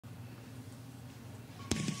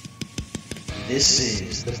This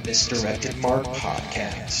is the Misdirected Mark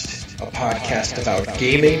Podcast, a podcast about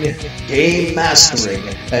gaming, game mastering,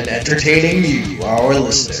 and entertaining you, our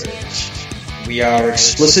listeners. We are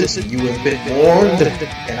explicit, and you have been warned,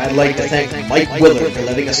 and I'd like to thank Mike Willard for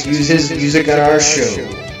letting us use his music on our show.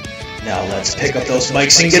 Now let's pick up those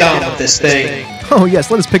mics and get on with this thing. Oh yes,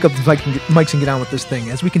 let us pick up the mics and get on with this thing.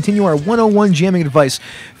 As we continue our 101 jamming advice,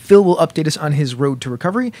 Phil will update us on his road to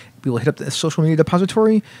recovery. We will hit up the social media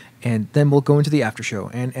depository, and then we'll go into the after show.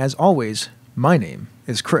 And as always, my name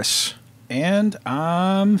is Chris. And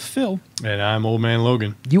I'm Phil. And I'm Old Man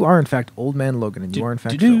Logan. You are, in fact, Old Man Logan, and you are, in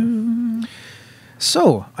fact, Phil.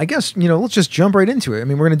 So, I guess, let's just jump right into it. I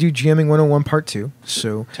mean, we're going to do GMing 101 Part 2.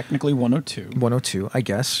 So technically 102. 102, I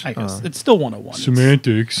guess. It's still 101.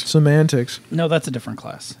 Semantics. No, that's a different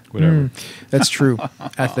class. Whatever. That's true.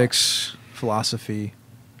 Ethics, philosophy.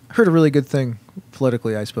 I heard a really good thing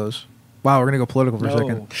politically, I suppose. Wow, we're going to go political for a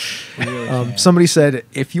second. Really somebody said,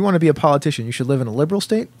 if you want to be a politician, you should live in a liberal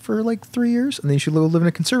state for like 3 years, and then you should live in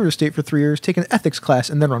a conservative state for 3 years, take an ethics class,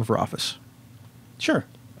 and then run for office. Sure.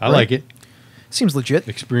 I like it. Seems legit.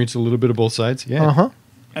 Experience a little bit of both sides. Yeah. Uh-huh.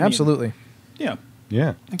 Absolutely. Yeah.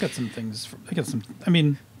 Yeah. I got some things.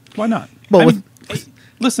 Why not? Well,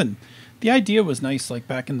 listen, the idea was nice, like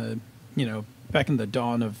back in the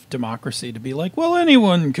dawn of democracy, to be like, well,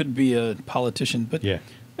 anyone could be a politician, but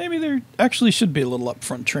maybe there actually should be a little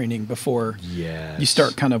upfront training before you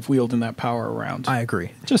start kind of wielding that power around. I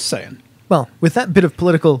agree. Just saying. Well, with that bit of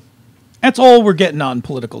political... That's all we're getting on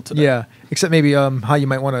political today. Yeah, except maybe how you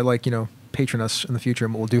might want to, patron us in the future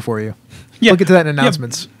and what we'll do for you. Yeah. We'll get to that in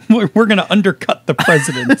announcements. Yeah. We're going to undercut the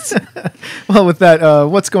presidents. Well, with that,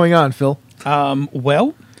 what's going on, Phil? I'll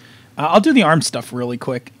do the ARM stuff really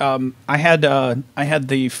quick. I had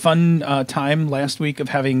the fun time last week of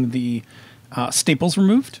having the staples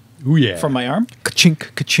removed. Ooh, yeah. From my arm.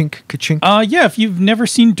 Ka-chink, ka-chink, ka-chink. Yeah, if you've never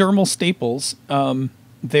seen dermal staples,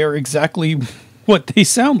 they're exactly what they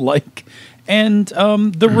sound like. And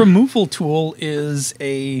the removal tool is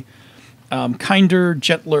a kinder,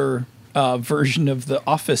 gentler version of the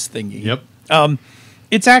Office thingy. Yep.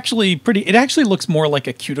 It's actually pretty. It actually looks more like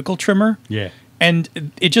a cuticle trimmer. Yeah.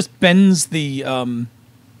 And it just bends the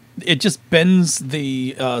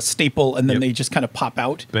staple, and then they just kind of pop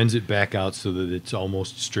out. Bends it back out so that it's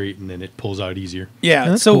almost straight, and then it pulls out easier.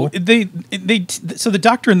 Yeah. That's so cool. So the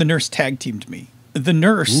doctor and the nurse tag teamed me. The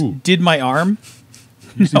nurse did my arm.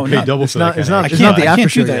 No, pay double for that. It's not the I after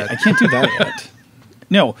can't show do that. yet. I can't do that yet.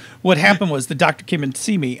 No, what happened was the doctor came in to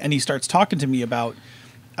see me, and he starts talking to me about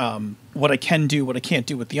what I can do, what I can't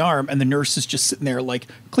do with the arm, and the nurse is just sitting there like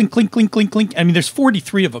clink, clink, clink, clink, clink. I mean, there's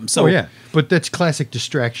 43 of them. So but that's classic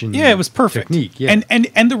distraction. Yeah, it was perfect. Technique. Yeah,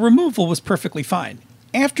 and the removal was perfectly fine.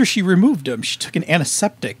 After she removed them, she took an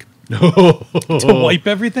antiseptic to to wipe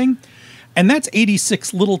everything. And that's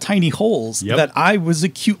 86 little tiny holes that I was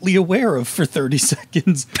acutely aware of for 30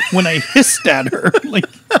 seconds when I hissed at her.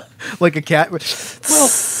 Like a cat.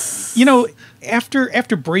 Well,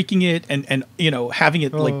 after breaking it and having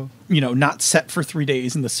it not set for 3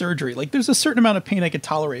 days in the surgery, there's a certain amount of pain I could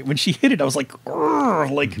tolerate. When she hit it, I was like, I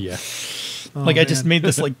just made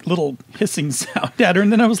this little hissing sound at her,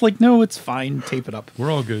 and then I was like, no, it's fine, tape it up. We're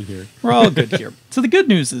all good here. We're all good here. So the good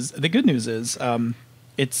news is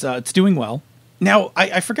it's doing well. Now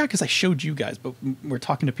I forgot because I showed you guys, but we're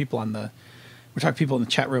talking to people in the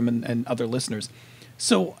chat room and other listeners.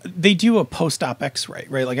 So they do a post-op X-ray,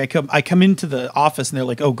 right? Like I come into the office and they're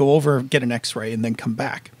like, "Oh, go over, get an X-ray, and then come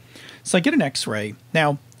back." So I get an X-ray.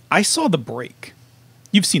 Now I saw the break.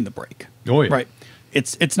 You've seen the break, Oh yeah, right?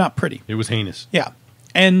 It's not pretty. It was heinous. Yeah,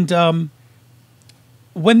 and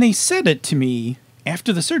when they said it to me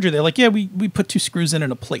after the surgery, they're like, "Yeah, we put 2 screws in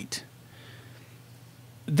and a plate."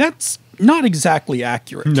 That's not exactly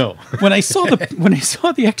accurate. No. When I saw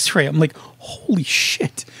the X-ray, I'm like, holy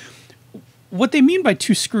shit. What they mean by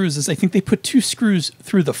 2 screws is I think they put 2 screws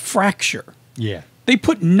through the fracture. Yeah. They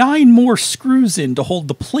put 9 more screws in to hold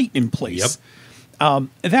the plate in place. Yep.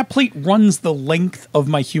 That plate runs the length of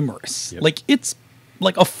my humerus. Yep. It's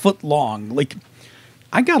like a foot long.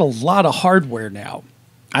 I got a lot of hardware now.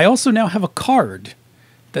 I also now have a card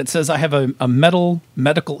that says I have a medical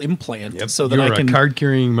implant, so that You're I can a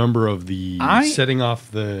card-carrying member of the setting off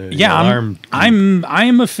the alarm. I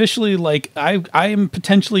am officially I am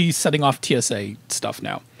potentially setting off TSA stuff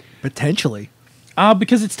now. Potentially,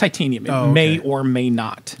 because it's titanium, it may or may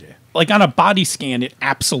not. Yeah. On a body scan, it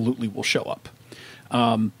absolutely will show up.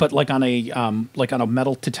 But on a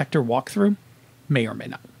metal detector walkthrough, may or may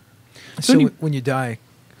not. So when you die,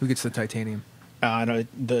 who gets the titanium?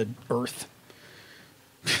 The Earth.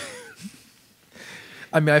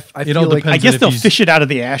 I mean, I It feel all like I depends. guess if they'll he's- fish it out of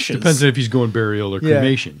the ashes. Depends on if he's going burial or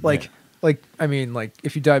cremation. like I mean, like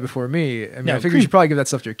if you die before me, I mean, No, I figure you should probably give that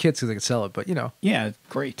stuff to your kids because they could sell it. But you know, Yeah,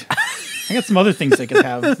 great. I got some other things they could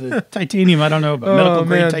have. The titanium, I don't know, but medical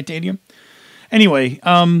grade man. titanium. Anyway,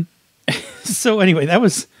 so anyway, that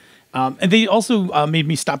was, and they also made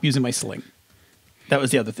me stop using my sling. That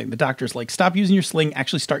was the other thing. The doctor's like, stop using your sling,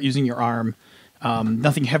 actually start using your arm.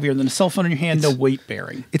 Nothing heavier than a cell phone in your hand, no weight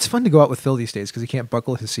bearing. it's fun to go out with Phil these days because he can't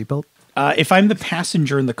buckle his seatbelt. If I'm the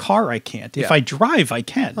passenger in the car, I can't. If Yeah. I drive, I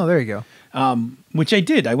can. Oh, there you go. Which I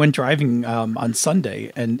did. I went driving on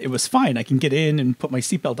Sunday, and it was fine. I can get in and put my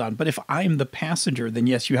seatbelt on. But if I'm the passenger, then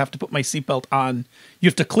yes, you have to put my seatbelt on. You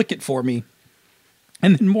have to click it for me.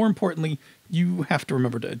 And then more importantly, you have to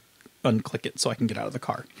remember to unclick it so I can get out of the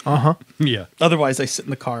car. Yeah. Otherwise, I sit in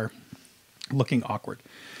the car looking awkward.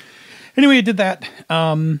 Anyway, I did that.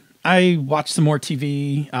 I watched some more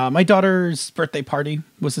TV. My daughter's birthday party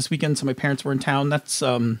was this weekend, so my parents were in town. That's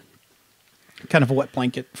kind of a wet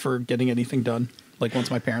blanket for getting anything done, like once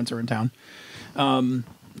my parents are in town.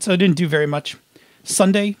 So I didn't do very much.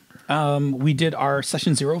 Sunday, we did our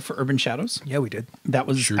session 0 for Urban Shadows. Yeah, we did. That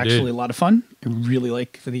was Sure actually did. a lot of fun. I really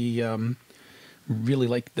like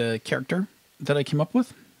the character that I came up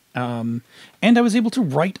with. And I was able to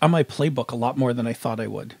write on my playbook a lot more than I thought I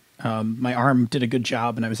would. My arm did a good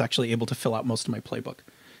job, and I was actually able to fill out most of my playbook.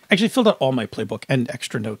 Actually filled out all my playbook and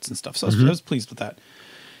extra notes and stuff, so I was pleased with that.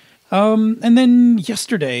 And then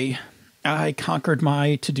yesterday, I conquered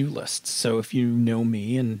my to-do list. So if you know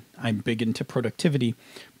me, and I'm big into productivity,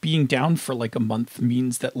 being down for like a month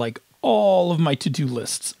means that like all of my to-do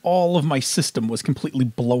lists, all of my system was completely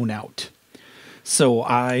blown out. So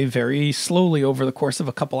I very slowly, over the course of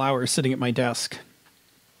a couple hours sitting at my desk,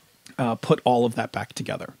 put all of that back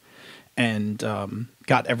together and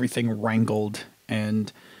got everything wrangled,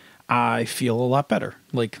 and I feel a lot better.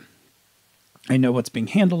 Like, I know what's being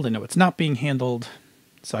handled, I know what's not being handled,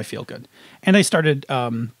 so I feel good. And I started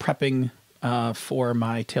prepping for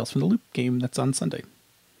my Tales from the Loop game that's on Sunday,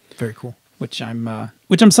 Very cool. which I'm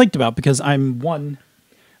psyched about because I'm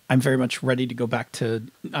very much ready to go back to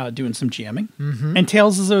doing some GMing. And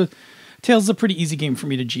Tales is a pretty easy game for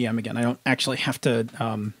me to GM again. I don't actually have to.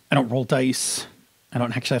 I don't roll dice. I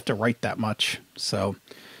don't actually have to write that much, so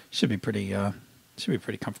should be pretty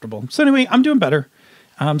comfortable. So anyway, I'm doing better.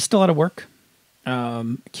 I'm still out of work. I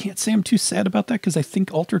can't say I'm too sad about that because I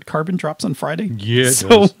think Altered Carbon drops on Friday. Yeah, it so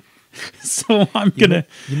does. so I'm gonna.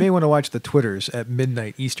 You may want to watch the Twitters at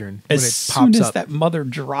midnight Eastern when As it soon pops as up. that mother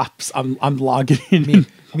drops, I'm logging in. me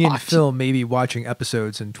and watch. Phil may be watching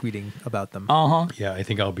episodes and tweeting about them. Yeah, I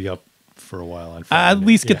think I'll be up for a while on Friday. At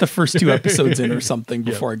least get Yeah. the first 2 episodes in or something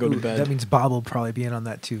before I go to Ooh, bed. that means Bob will probably be in on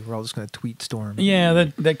that too. We're all just going to tweet storm. Yeah,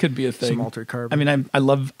 that could be a thing. Some Altered Carbon. I mean, I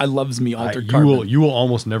loves me Altered You Carbon. will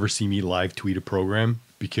almost never see me live tweet a program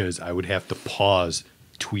because I would have to pause,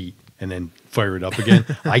 tweet, and then fire it up again.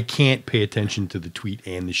 I can't pay attention to the tweet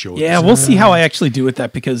and the show. Yeah, we'll see how I actually do with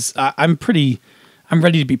that because I'm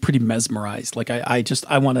ready to be pretty mesmerized. Like I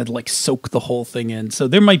want to like soak the whole thing in. So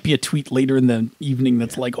there might be a tweet later in the evening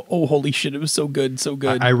that's like, oh, holy shit, it was so good, so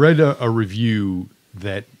good. I read a review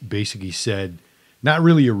that basically said, not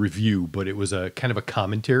really a review, but it was a kind of a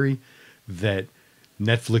commentary that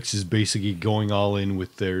Netflix is basically going all in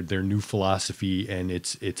with their new philosophy, and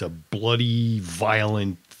it's a bloody,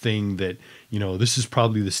 violent thing that, you know, this is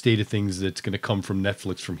probably the state of things that's going to come from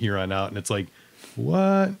Netflix from here on out. And it's like,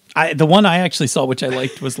 what? The one I actually saw, which I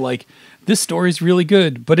liked, was like, this story's really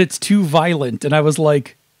good, but it's too violent. And I was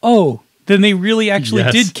like, oh, then they really actually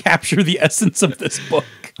Yes. did capture the essence of this book.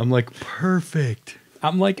 I'm like, perfect.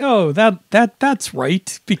 I'm like, oh, that's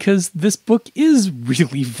right, because this book is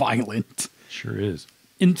really violent. Sure is.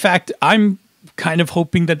 In fact, I'm kind of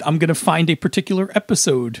hoping that I'm going to find a particular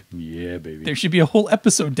episode. Yeah, baby. There should be a whole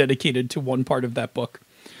episode dedicated to one part of that book.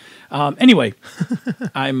 Anyway,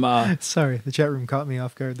 I'm Sorry, the chat room caught me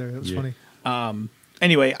off guard there. That was Yeah. funny.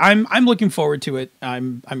 anyway, I'm looking forward to it.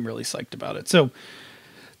 I'm really psyched about it. So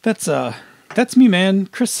that's me, man.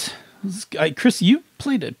 Chris, you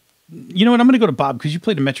played it. You know what? I'm going to go to Bob because you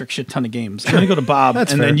played a metric shit ton of games. I'm going to go to Bob, and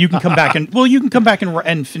That's then fair. you can come back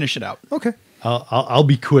and finish it out. Okay. I'll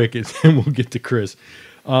be quick, and then we'll get to Chris.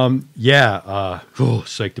 Psyched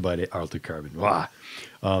about it. Altered Carbon. Wow.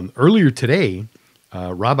 Earlier today,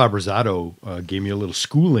 Rob Abrazato gave me a little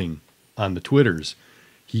schooling on the Twitters.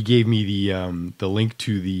 He gave me the link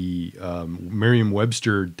to the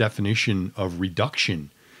Merriam-Webster definition of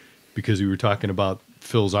reduction, because we were talking about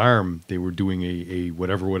Phil's arm. They were doing a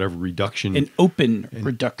whatever reduction. An open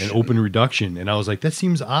reduction. An open reduction. And I was like, that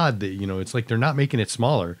seems odd that, you know, it's like they're not making it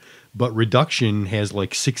smaller, but reduction has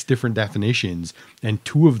like 6 different definitions, and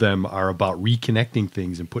 2 of them are about reconnecting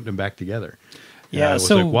things and putting them back together. And Yeah, I was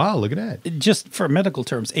so like, wow, look at that. just for medical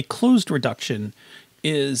terms, a closed reduction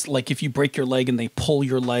is like if you break your leg and they pull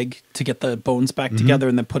your leg to get the bones back together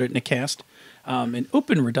and then put it in a cast. An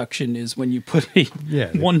open reduction is when you put a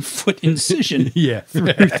 1 foot incision Yeah.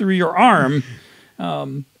 through your arm,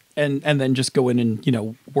 and then just go in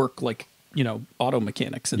and work like auto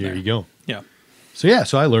mechanics in There there. you go. Yeah.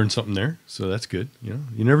 So I learned something there. So that's good. You're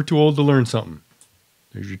never too old to learn something.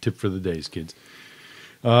 There's your tip for the days, kids.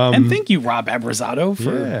 And thank you, Rob Abrazato,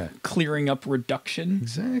 for Yeah. clearing up reduction.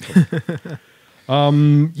 Exactly.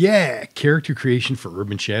 Character creation for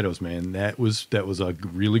Urban Shadows, man. That was a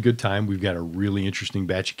really good time. We've got a really interesting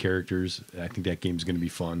batch of characters. I think that game's going to be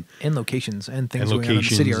fun. And locations and things And going on in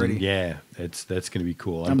the city already. That's going to be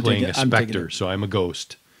cool. I'm I'm playing digging- a I'm digging specter, it. so I'm a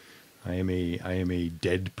ghost. I am a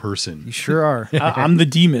dead person. You sure are. I'm the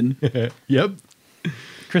demon. Yep.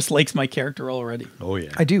 Chris likes my character already. Oh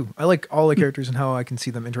yeah. I do. I like all the characters and how I can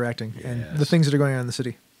see them interacting and the Yes. things that are going on in the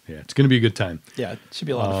city. Yeah, it's going to be a good time. Yeah, it should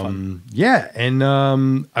be a lot of fun.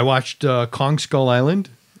 I watched Kong Skull Island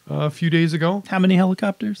a few days ago. How many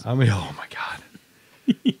helicopters? I mean, oh my God.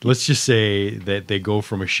 Let's just say that they go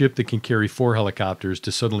from a ship that can carry 4 helicopters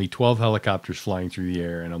to suddenly 12 helicopters flying through the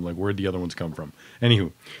air. And I'm like, where'd the other ones come from?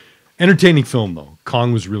 Anywho, entertaining film though.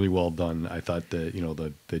 Kong was really well done. I thought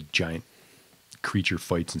the giant creature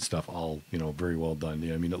fights and stuff, all, very well done.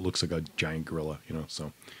 Yeah, I mean, it looks like a giant gorilla,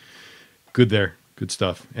 so good there. Good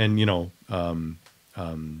stuff. And,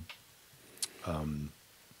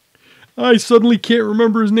 I suddenly can't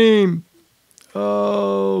remember his name.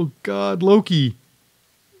 Oh, God, Loki.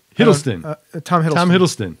 Hiddleston. Tom Hiddleston. Tom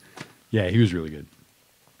Hiddleston. Yeah, he was really good.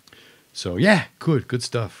 So, yeah, good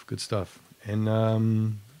stuff. Good stuff. And,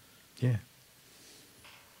 I'm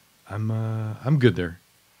good there.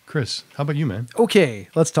 Chris, how about you, man? Okay,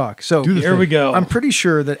 let's talk. So Do the Here we go. I'm pretty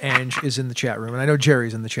sure that Ange is in the chat room, and I know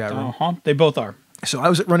Jerry's in the chat room. Uh-huh. They both are. So I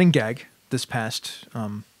was at Running Gag this past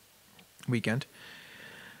weekend,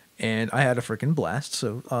 and I had a freaking blast.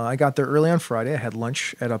 So I got there early on Friday. I had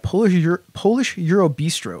lunch at a Polish Euro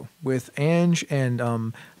Bistro with Ange and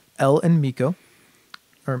Elle and Miko,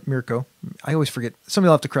 or Mirko. I always forget. Somebody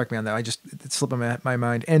will have to correct me on that. It slipped my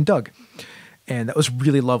mind. And Doug. And that was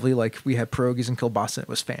really lovely. Like, we had pierogies and kielbasa. It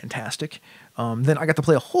was fantastic. Then I got to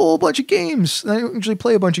play a whole bunch of games. I don't usually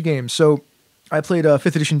play a bunch of games. So I played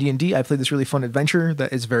 5th edition D&D. I played this really fun adventure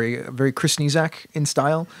that is very, very Chris Nizak in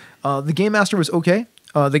style. The Game Master was okay.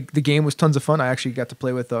 The game was tons of fun. I actually got to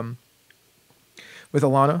play with Alana,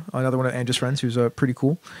 another one of Andrew's friends, who's pretty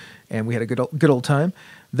cool. And we had a good old time.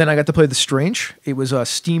 Then I got to play The Strange. It was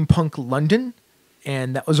Steampunk London.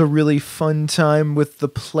 And that was a really fun time with the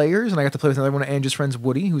players. And I got to play with another one of Andrew's friends,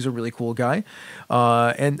 Woody, who's a really cool guy.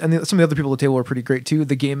 And some of the other people at the table were pretty great too.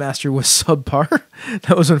 The Game Master was subpar.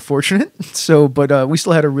 That was unfortunate. So, but we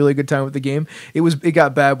still had a really good time with the game. It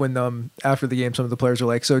got bad when after the game, some of the players were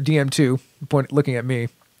like, "So DM2," looking at me.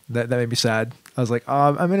 That made me sad. I was like,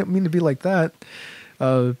 I didn't mean to be like that.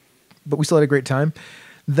 But we still had a great time.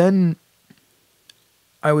 Then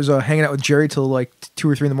I was hanging out with Jerry till like 2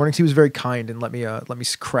 or 3 in the morning. He was very kind and let me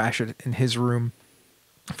crash it in his room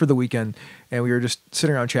for the weekend, and we were just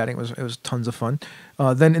sitting around chatting. It was tons of fun.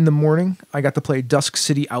 Then in the morning, I got to play Dusk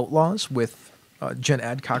City Outlaws with Jen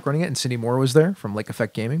Adcock running it, and Cindy Moore was there from Lake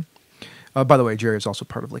Effect Gaming. By the way, Jerry is also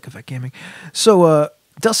part of Lake Effect Gaming. So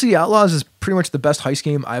Dusk City Outlaws is pretty much the best heist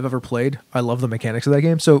game I've ever played. I love the mechanics of that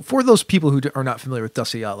game. So for those people who are not familiar with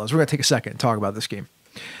Dusk City Outlaws, we're going to take a second and talk about this game.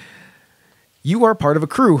 You are part of a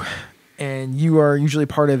crew, and you are usually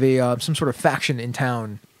part of some sort of faction in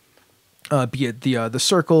town, be it the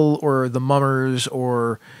Circle or the Mummers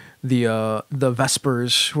or the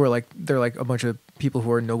Vespers, who are they're like a bunch of people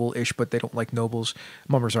who are noble-ish, but they don't like nobles.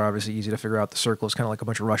 Mummers are obviously easy to figure out. The Circle is kind of like a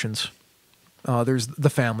bunch of Russians. There's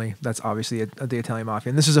the family. That's obviously the Italian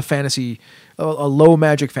mafia, and this is a low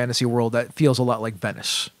magic fantasy world that feels a lot like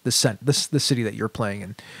Venice, the city that you're playing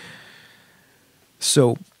in.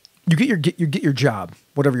 So you get your job,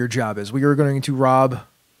 whatever your job is. We are going to rob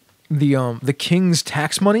the king's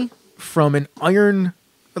tax money from an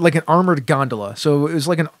armored gondola. So it was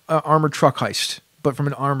like an armored truck heist, but from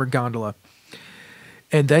an armored gondola.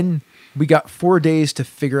 And then we got 4 days to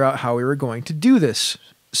figure out how we were going to do this.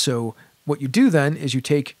 So what you do then is you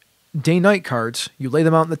take day-night cards, you lay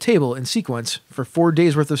them out on the table in sequence for 4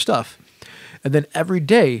 days worth of stuff. And then every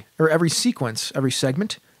day, or every sequence, every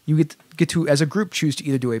segment, you get to, as a group, choose to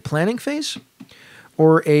either do a planning phase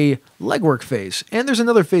or a legwork phase. And there's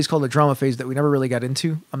another phase called a drama phase that we never really got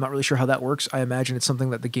into. I'm not really sure how that works. I imagine it's something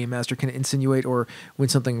that the game master can insinuate, or when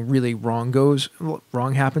something really wrong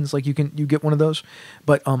happens, like you get one of those.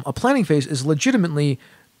 But a planning phase is legitimately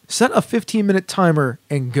set a 15-minute timer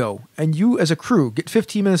and go. And you as a crew get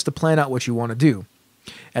 15 minutes to plan out what you want to do.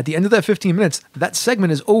 At the end of that 15 minutes, that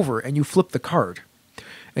segment is over and you flip the card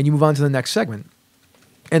and you move on to the next segment.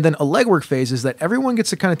 And then a legwork phase is that everyone gets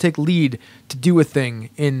to kind of take lead to do a thing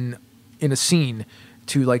in a scene,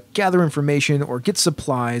 to like gather information or get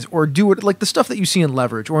supplies or do it like the stuff that you see in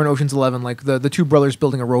Leverage or in Ocean's 11, like the two brothers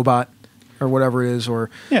building a robot or whatever it is, or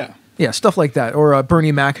yeah, stuff like that, or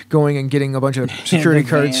Bernie Mac going and getting a bunch of security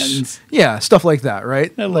cards, vans. Yeah, stuff like that,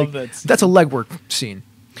 right? I love that scene. That's a legwork scene.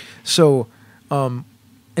 So,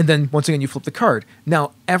 and then once again you flip the card.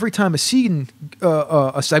 Now every time a scene,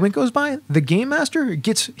 a segment goes by, the game master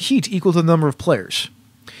gets heat equal to the number of players,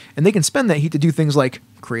 and they can spend that heat to do things like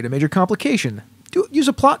create a major complication, use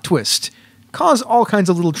a plot twist, cause all kinds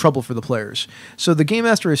of little trouble for the players. So the game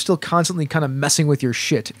master is still constantly kind of messing with your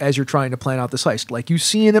shit as you're trying to plan out this heist, like you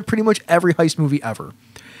see in pretty much every heist movie ever.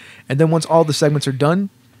 And then once all the segments are done,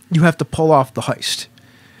 you have to pull off the heist.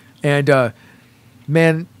 And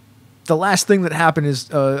man, the last thing that happened is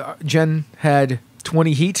Jen had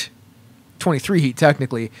 23 heat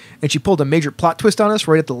technically, and she pulled a major plot twist on us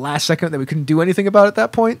right at the last second that we couldn't do anything about at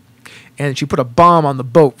that point. And she put a bomb on the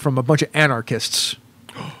boat from a bunch of anarchists.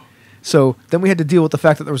 So then we had to deal with the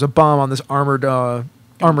fact that there was a bomb on this armored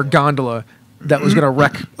gondola that was going to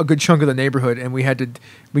wreck a good chunk of the neighborhood, and we had to,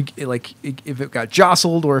 if it got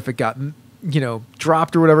jostled or if it got,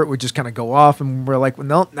 dropped or whatever, it would just kind of go off, and we're like, well,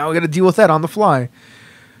 no, now we got to deal with that on the fly.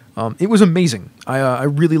 It was amazing. I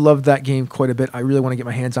really loved that game quite a bit. I really want to get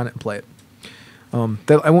my hands on it and play it.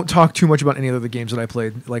 I won't talk too much about any of the games that I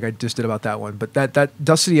played, like I just did about that one, but that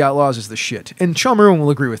Dust City Outlaws is the shit. And Sean Maroon will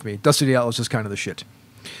agree with me. Dust City Outlaws is kind of the shit.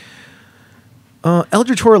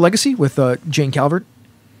 Eldritch Horror Legacy with Jane Calvert.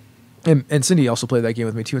 And Cindy also played that game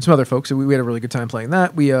with me too, and some other folks. So we had a really good time playing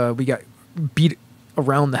that. We got beat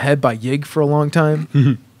around the head by Yig for a long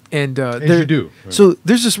time. And as you do. Right. So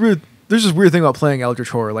there's this weird thing about playing Eldritch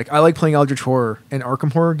Horror. Like I like playing Eldritch Horror and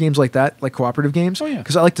Arkham Horror games like that, like cooperative games. Oh yeah.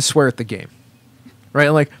 Because I like to swear at the game. Right?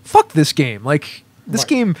 I'm like, fuck this game. Like this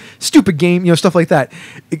game, stupid game, stuff like that.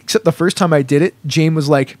 Except the first time I did it, Jane was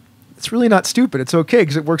like, it's really not stupid. It's okay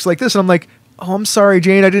because it works like this. And I'm like, oh, I'm sorry,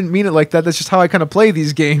 Jane. I didn't mean it like that. That's just how I kind of play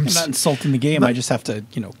these games. I'm not insulting the game. I just have to,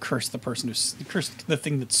 curse the person curse the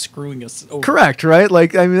thing that's screwing us over. Correct, right?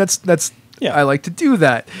 Like, I mean, that's yeah. I like to do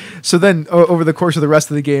that. So then, over the course of the rest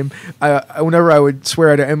of the game, whenever I would swear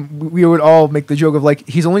at it, and we would all make the joke of like,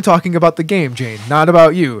 he's only talking about the game, Jane, not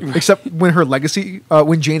about you. Except when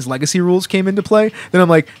when Jane's legacy rules came into play, then I'm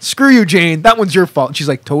like, screw you, Jane. That one's your fault. And she's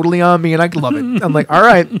like, totally on me, and I love it. I'm like, all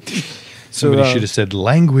right. Somebody should have said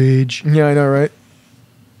language. Yeah, I know, right?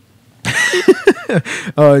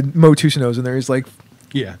 Mo Tusino's in there. He's like,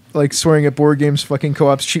 yeah, like swearing at board games, fucking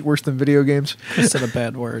co-ops cheat worse than video games. I said a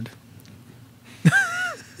bad word.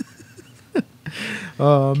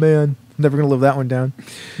 Oh man, never gonna live that one down.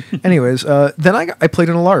 Anyways, then I played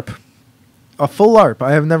in a LARP, a full LARP.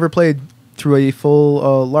 I have never played through a full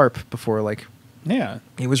LARP before. Like, yeah,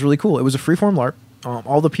 it was really cool. It was a freeform LARP.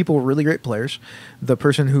 All the people were really great players. The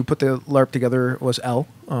person who put the LARP together was Elle,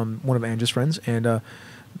 one of Angie's friends, and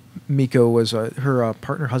Miko was her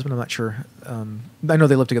partner, husband. I'm not sure. I know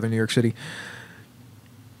they live together in New York City.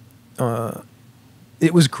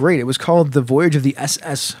 It was great. It was called The Voyage of the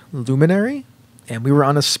SS Luminary, and we were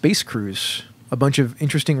on a space cruise. A bunch of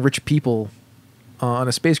interesting, rich people on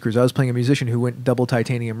a space cruise. I was playing a musician who went double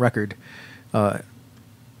titanium record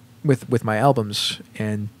with my albums,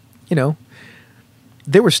 and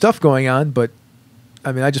there was stuff going on, but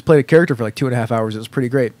I mean, I just played a character for like 2.5 hours. It was pretty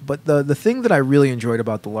great. But the thing that I really enjoyed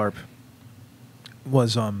about the LARP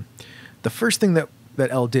was the first thing that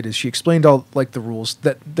Elle did is she explained all like the rules.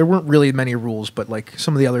 That there weren't really many rules, but like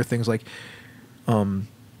some of the other things, like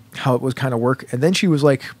how it was kind of work. And then she was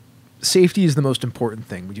like, safety is the most important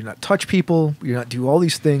thing. We do not touch people. We do not do all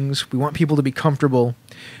these things. We want people to be comfortable.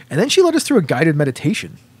 And then she led us through a guided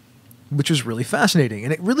meditation, which was really fascinating.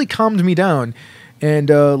 And it really calmed me down and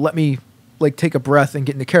let me like take a breath and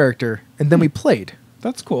get into character. And then we played.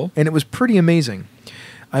 That's cool. And it was pretty amazing.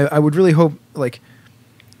 I would really hope, like,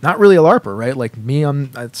 not really a LARPer, right? Like me,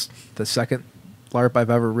 that's the second LARP I've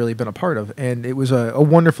ever really been a part of. And it was a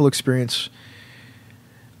wonderful experience.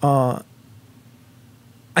 I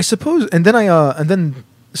suppose, and then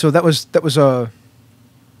so that was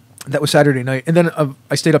Saturday night, and then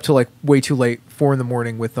I stayed up till like way too late, 4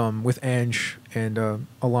 a.m. with Ange and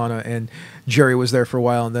Alana, and Jerry was there for a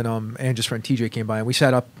while, and then Angie's friend TJ came by, and we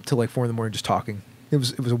sat up till like 4 a.m. just talking. It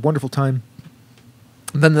was a wonderful time.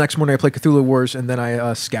 And then the next morning I played Cthulhu Wars, and then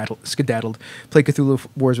I skedaddled. Played Cthulhu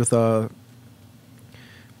Wars with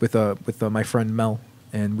my friend Mel,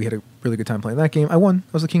 and we had a really good time playing that game. I won.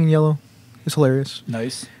 I was the King in Yellow. It was hilarious.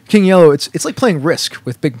 Nice. King in Yellow, it's like playing Risk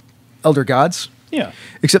with big elder gods. Yeah.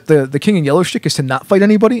 Except the King in Yellow shtick is to not fight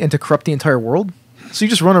anybody and to corrupt the entire world. So you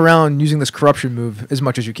just run around using this corruption move as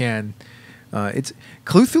much as you can.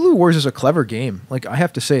 Cthulhu Wars is a clever game. Like, I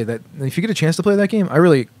have to say that if you get a chance to play that game, I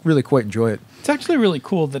really, really quite enjoy it. It's actually really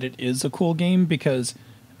cool that it is a cool game because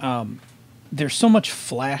there's so much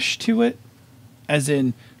flash to it, as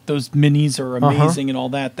in those minis are amazing and all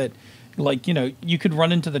that, that, like, you know, you could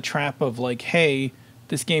run into the trap of, like, hey,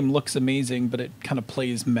 this game looks amazing, but it kind of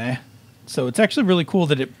plays meh. So it's actually really cool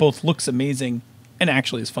that it both looks amazing and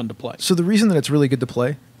actually is fun to play. So the reason that it's really good to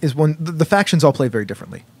play is when the factions all play very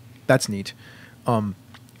differently. That's neat. The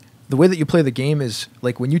way that you play the game is,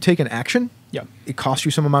 like, when you take an action, it costs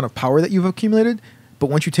you some amount of power that you've accumulated, but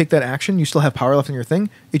once you take that action, you still have power left in your thing,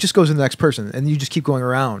 it just goes to the next person, and you just keep going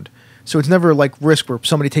around. So it's never like Risk where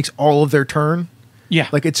somebody takes all of their turn. Yeah.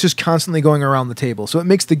 Like, it's just constantly going around the table. So it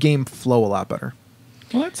makes the game flow a lot better.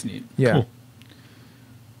 Well, that's neat. Yeah.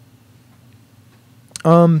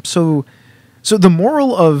 Cool. So the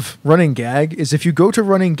moral of Running Gag is if you go to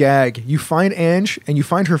Running Gag, you find Ange and you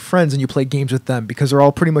find her friends and you play games with them because they're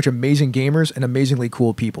all pretty much amazing gamers and amazingly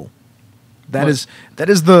cool people. That is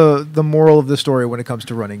the moral of the story when it comes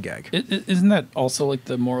to Running Gag. Isn't that also like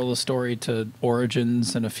the moral of the story to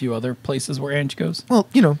Origins and a few other places where Ange goes? Well,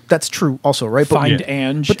 you know, that's true also, right? Find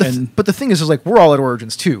Ange. But the thing is like, we're all at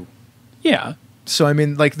Origins too. Yeah. So, I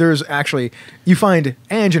mean, like, there's actually, you find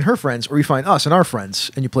Ange and her friends, or you find us and our friends,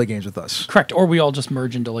 and you play games with us. Correct. Or we all just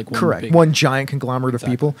merge into, like, one giant conglomerate of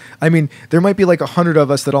people. I mean, there might be, like, 100 of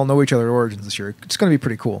us that all know each other at Origins this year. It's going to be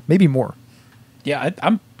pretty cool. Maybe more. Yeah,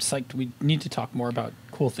 I'm psyched. We need to talk more about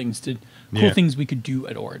cool things things we could do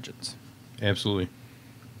at Origins. Absolutely.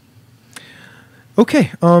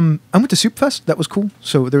 Okay, I went to Soup Fest. That was cool.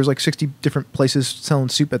 So there was, like, 60 different places selling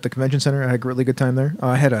soup at the convention center. I had a really good time there.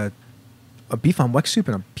 I had a beef on Wex soup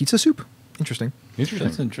and a pizza soup. Interesting.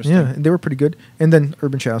 That's interesting. Yeah, they were pretty good. And then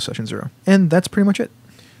Urban Chow Session 0. And that's pretty much it.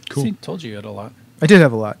 Cool. See, told you had a lot. I did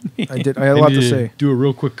have a lot. I had a lot to say. Do a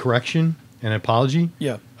real quick correction and apology.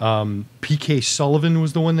 Yeah. PK Sullivan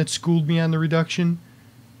was the one that schooled me on the reduction.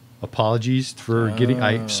 Apologies for getting...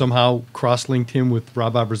 I somehow cross-linked him with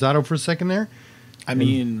Rob Abrazato for a second there. I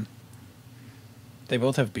mean, they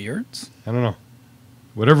both have beards? I don't know.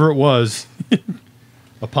 Whatever it was...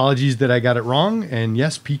 Apologies that I got it wrong, and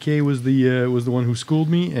yes, PK was the one who schooled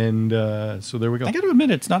me, and so there we go. I got to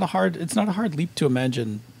admit, it's not a hard leap to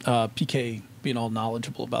imagine PK being all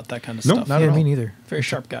knowledgeable about that kind of stuff. Not at all. Me neither. Very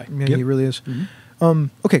sharp guy. Yeah, he really is. Mm-hmm.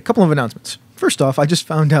 Okay, a couple of announcements. First off, I just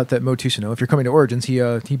found out that Mo Tusino, if you're coming to Origins,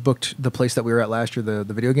 he booked the place that we were at last year, the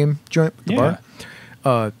video game joint, the bar.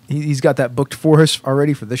 He's got that booked for us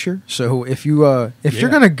already for this year. So if you're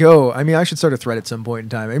gonna go, I mean, I should start a thread at some point in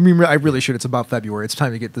time. I mean, I really should. It's about February. It's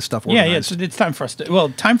time to get this stuff organized. Yeah. It's time for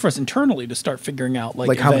us internally to start figuring out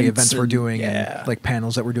like how many events we're doing and like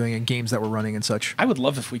panels that we're doing and games that we're running and such. I would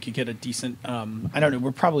love if we could get a decent. I don't know.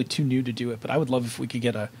 We're probably too new to do it, but I would love if we could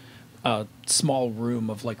get a small room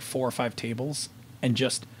of like 4 or 5 tables and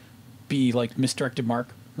just be like Misdirected Mark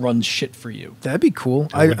runs shit for you. That'd be cool.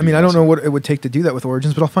 I don't know what it would take to do that with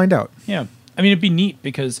Origins, but I'll find out. Yeah. I mean, it'd be neat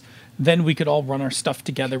because then we could all run our stuff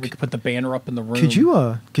together. We could put the banner up in the room. Could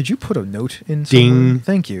you put a note in somewhere?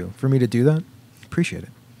 Thank you for me to do that. Appreciate it.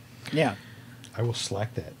 Yeah. I will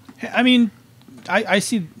slack that. I mean, I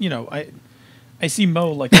see, I see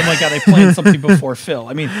Mo like, oh my God, I planned something before Phil.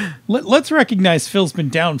 I mean, let's recognize Phil's been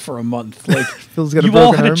down for a month. Like, Phil's got you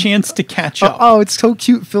all had a chance to catch up. Oh, it's so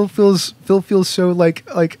cute. Phil feels so like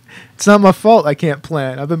it's not my fault. I can't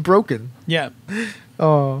plan. I've been broken. Yeah.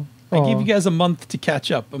 Oh. I gave you guys a month to catch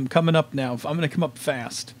up. I'm coming up now. I'm going to come up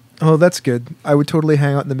fast. Oh, that's good. I would totally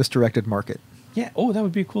hang out in the Misdirected Market. Yeah. Oh, that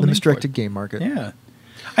would be a cool. The Misdirected Game Market. Yeah.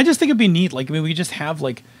 I just think it'd be neat. Like, I mean, we just have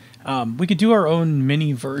like, we could do our own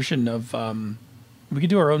mini version of.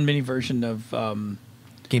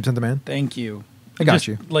 Games on Demand? Thank you. I got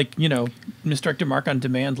you. Like, Misdirected Mark on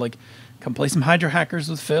Demand, like, come play some Hydra Hackers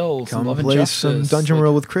with Phil, some Love and Justice. Some Dungeon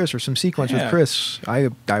World with Chris, or some Sequence with Chris. I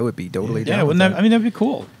would be totally down with that. That'd be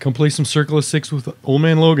cool. Come play some Circle of Six with Old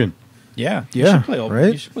Man Logan. Yeah. You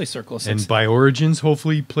should play Circle of Six. And by Origins,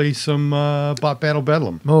 hopefully play some Bot Battle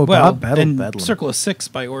Bedlam. Oh, Bot Battle Bedlam. Circle of Six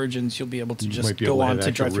by Origins, you'll be able to just go on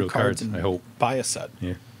to Drive Through Cards and buy a set.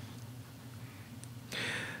 Yeah.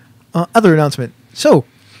 Other announcement. So,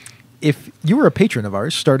 if you are a patron of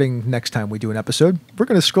ours, starting next time we do an episode, we're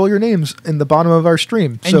going to scroll your names in the bottom of our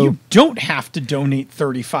stream. And you don't have to donate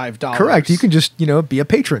 $35. Correct. You can just, be a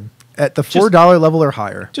patron at the $4 level or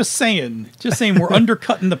higher. Just saying we're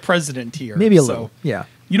undercutting the president here. Maybe a little. Yeah.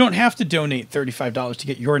 You don't have to donate $35 to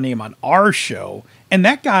get your name on our show. And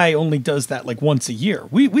that guy only does that like once a year.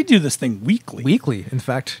 We do this thing weekly. Weekly, in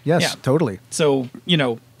fact. Yes, Yeah. totally. So,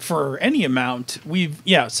 for any amount, we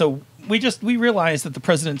realize that the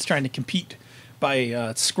president's trying to compete by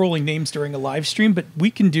scrolling names during a live stream, but we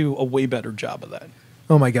can do a way better job of that.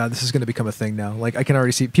 Oh my God, this is going to become a thing now. Like, I can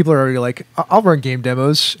already see people are already like, I'll run game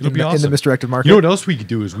demos in the misdirected market. You know what else we could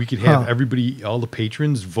do is we could have everybody, all the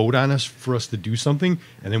patrons, vote on us for us to do something,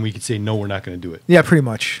 and then we could say, no, we're not going to do it. Yeah, pretty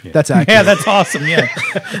much. Yeah. That's accurate. Yeah, that's awesome. Yeah.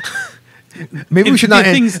 Maybe we should not.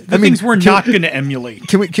 The things we're not going to emulate.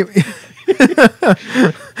 Can we?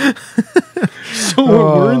 So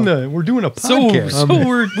we're doing a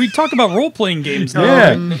podcast. We talk about role playing games now.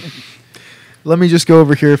 Yeah. Let me just go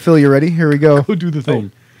over here. Phil, you ready? Here we go. Go do the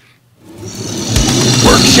thing.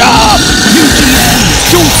 Workshop! New GM!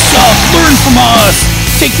 Show stuff! Learn from us!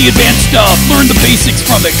 Take the advanced stuff, learn the basics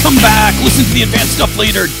from it, come back, listen to the advanced stuff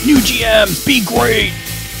later. New GMs, be great!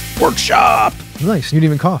 Workshop! Nice. You didn't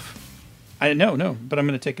even cough. I know, but I'm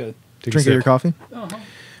going to take a Drink of your coffee.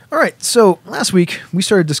 All right, so last week we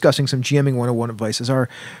started discussing some GMing 101 advice as our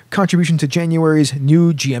contribution to January's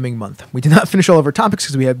new GMing month. We did not finish all of our topics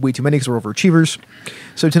because we had way too many because we're overachievers.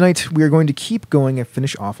 So tonight we are going to keep going and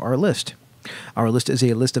finish off our list. Our list is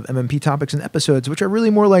a list of MMP topics and episodes, which are really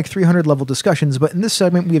more like 300 level discussions, but in this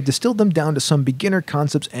segment we have distilled them down to some beginner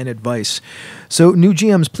concepts and advice. So new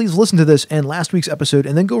GMs, please listen to this and last week's episode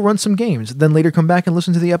and then go run some games. Then later come back and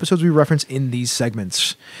listen to the episodes we reference in these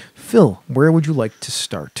segments. Phil, where would you like to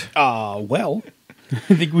start? Well,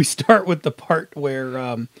 I think we start with the part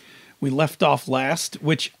where we left off last,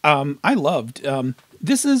 which I loved.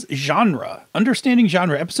 This is genre, understanding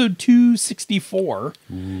genre, episode 264.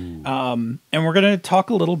 And we're going to talk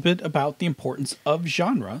a little bit about the importance of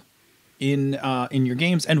genre in your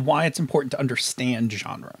games and why it's important to understand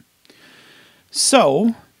genre.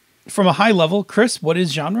 So, from a high level, Chris, what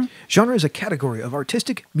is genre? Genre is a category of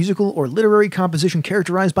artistic, musical, or literary composition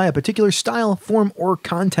characterized by a particular style, form, or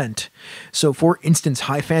content. So, for instance,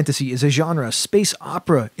 high fantasy is a genre, space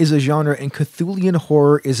opera is a genre, and Cthulhian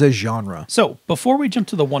horror is a genre. So, before we jump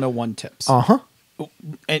to the 101 tips,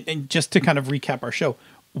 and just to kind of recap our show,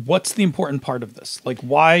 what's the important part of this? Like,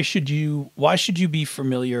 why should you be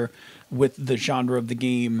familiar with the genre of the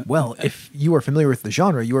game? Well, if you are familiar with the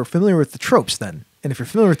genre, you are familiar with the tropes then. And if you're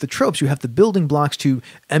familiar with the tropes, you have the building blocks to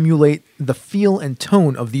emulate the feel and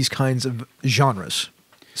tone of these kinds of genres.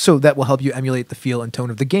 So that will help you emulate the feel and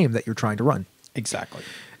tone of the game that you're trying to run. Exactly.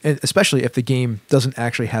 And especially if the game doesn't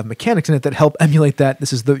actually have mechanics in it that help emulate that.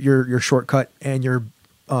 This is your shortcut and your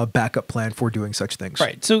backup plan for doing such things.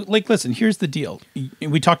 Right. So, listen, here's the deal.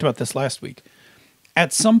 We talked about this last week.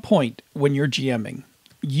 At some point when you're GMing,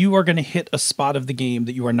 you are going to hit a spot of the game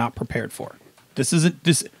that you are not prepared for.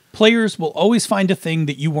 Players will always find a thing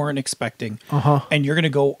that you weren't expecting, and you're going to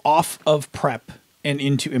go off of prep and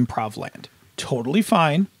into improv land. Totally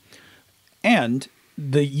fine. And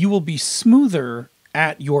you will be smoother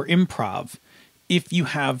at your improv if you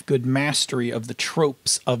have good mastery of the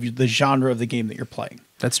tropes of the genre of the game that you're playing.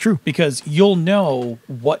 That's true. Because you'll know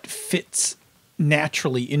what fits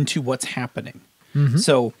naturally into what's happening.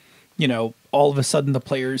 So, all of a sudden the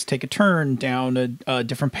players take a turn down a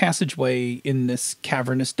different passageway in this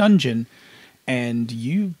cavernous dungeon, and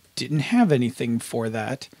you didn't have anything for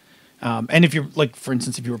that. And if you're, for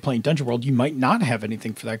instance, if you were playing Dungeon World, you might not have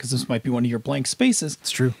anything for that because this might be one of your blank spaces.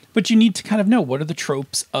 It's true. But you need to kind of know what are the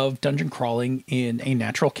tropes of dungeon crawling in a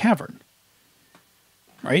natural cavern.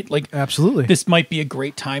 Right? Absolutely. This might be a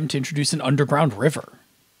great time to introduce an underground river.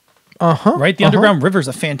 Right? The underground river is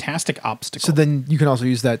a fantastic obstacle. So then you can also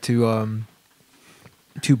use that to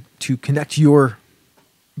connect your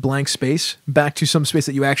blank space back to some space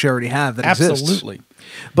that you actually already have that exists. Absolutely.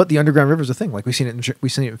 But the underground river is a thing. Like we've seen it in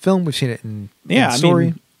film, we've seen it in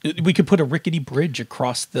story. We could put a rickety bridge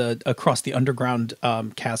across the underground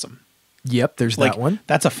chasm. Yep, there's that one.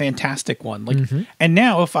 That's a fantastic one. And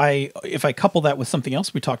now if I couple that with something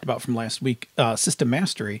else we talked about from last week, system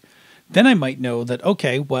mastery, then I might know that,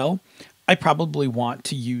 okay, well, I probably want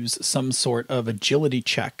to use some sort of agility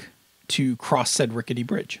check to cross said rickety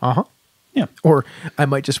bridge. Yeah. Or I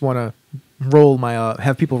might just want to roll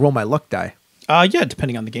have people roll my luck die. Yeah,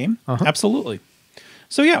 depending on the game. Absolutely.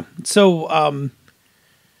 So yeah. So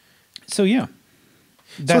yeah.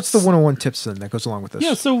 So what's the 101 tips then that goes along with this?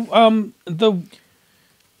 Yeah, so the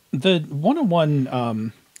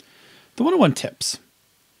 101 tips.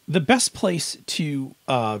 the best place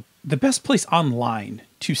online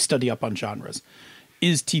to study up on genres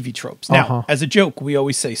is TV tropes. Now, as a joke, we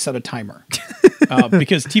always say set a timer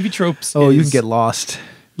because TV tropes. You can get lost.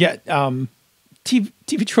 Yeah,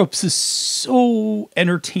 TV tropes is so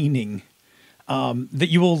entertaining that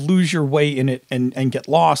you will lose your way in it and get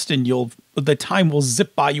lost, and the time will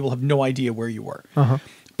zip by. You will have no idea where you were.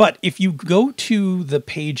 But if you go to the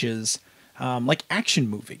pages like action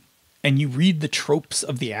movie and you read the tropes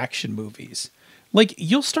of the action movies, like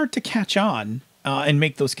you'll start to catch on and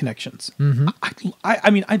make those connections. I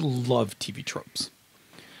mean, I love TV tropes.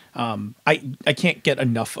 I can't get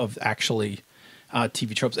enough of actually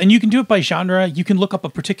TV tropes, and you can do it by genre. You can look up a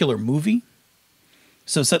particular movie.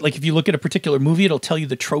 So like if you look at a particular movie, it'll tell you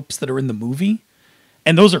the tropes that are in the movie,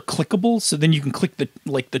 and those are clickable. So then you can click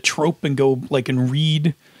the trope and go and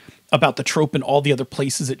read about the trope in all the other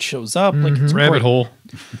places it shows up. Like it's Rabbit hole.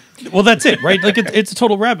 Well, that's it, right? Like it's a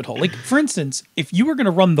total rabbit hole. Like for instance, if you were going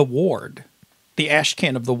to run The Ward, the ash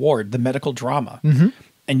can of The Ward, the medical drama,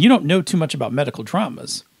 and you don't know too much about medical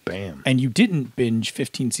dramas, Bam. and you didn't binge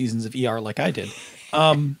 15 seasons of ER like I did,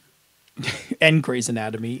 and Grey's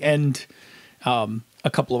Anatomy, and a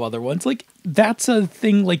couple of other ones, like that's a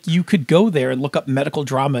thing. Like you could go there and look up medical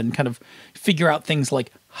drama and kind of figure out things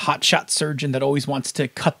like hotshot surgeon that always wants to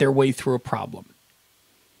cut their way through a problem.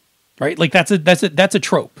 Right? Like that's a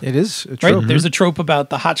trope. It is a Right? trope. There's a trope about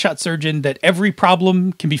the hotshot surgeon that every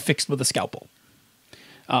problem can be fixed with a scalpel.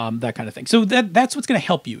 That kind of thing. So that's what's going to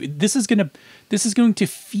help you. This is going to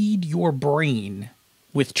feed your brain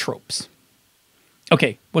with tropes.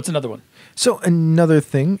 Okay, what's another one? So another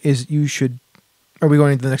thing is you should. Are we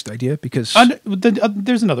going into the next idea? Because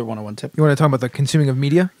there's another 101 tip. you want to talk about the consuming of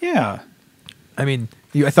media. Yeah. I mean,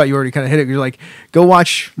 I thought you already kind of hit it. You're like, go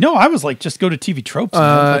watch. No, I was like, just go to TV tropes.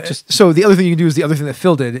 Man. Like, just So the other thing you can do is the other thing that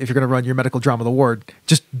Phil did. If you're going to run your medical drama, The Ward,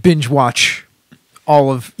 just binge watch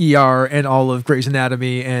all of ER and all of Grey's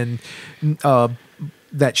Anatomy and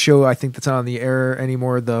that show. I think that's not on the air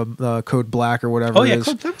anymore. The Code Black or whatever. It is.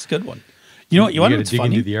 That was a good one. You know what? You want to got to dig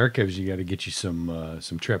funny? into the archives. You got to get you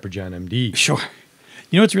some Trapper John MD. Sure.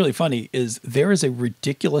 You know what's really funny is there is a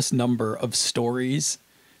ridiculous number of stories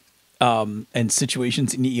and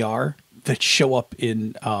situations in ER that show up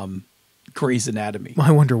in Grey's Anatomy.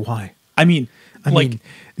 I wonder why. I mean,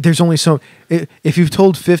 there's only so. If you've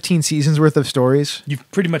told 15 seasons worth of stories,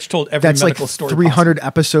 you've pretty much told every that's medical like story 300 possible.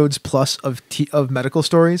 episodes plus of medical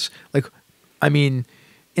stories. Like, I mean,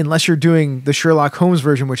 unless you're doing the Sherlock Holmes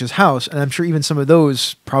version, which is House, and I'm sure even some of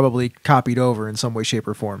those probably copied over in some way, shape,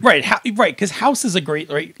 or form. Right, right, because House is a great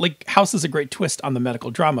House is a great twist on the medical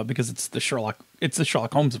drama because it's the Sherlock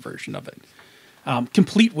Holmes version of it,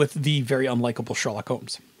 complete with the very unlikable Sherlock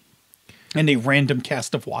Holmes, and a random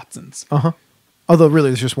cast of Watsons. Although really,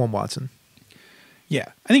 there's just one Watson.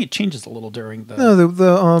 Yeah, I think it changes a little during the.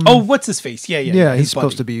 No, what's his face? Yeah, he's his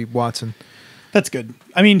supposed to buddy. be Watson. That's good.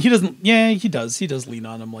 I mean, he doesn't. Yeah, he does. He does lean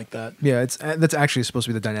on him like that. Yeah, that's actually supposed to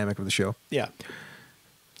be the dynamic of the show. Yeah.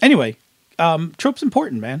 Anyway, tropes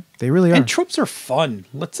important, man. They really are. And tropes are fun.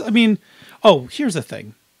 Here's the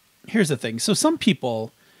thing. So some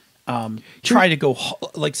people try to go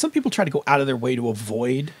out of their way to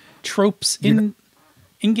avoid tropes in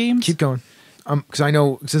games. Keep going, because I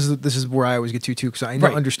know this is where I always get to too. Because I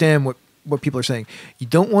understand what people are saying. You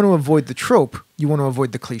don't want to avoid the trope. You want to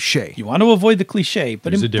avoid the cliche. You want to avoid the cliche,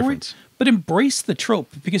 but There's a difference. But embrace the trope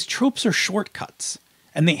because tropes are shortcuts,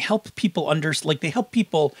 and they help people they help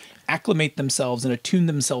people acclimate themselves and attune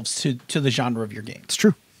themselves to the genre of your game. It's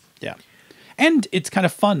true. Yeah, and it's kind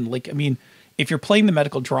of fun. Like, I mean, if you're playing the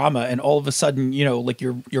medical drama and all of a sudden,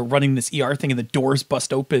 you're running this ER thing and the doors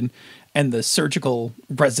bust open and the surgical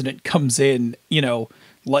resident comes in,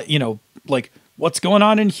 like what's going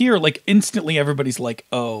on in here? Like instantly everybody's like,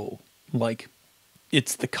 oh, like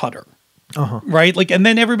it's the cutter. Right? Like, and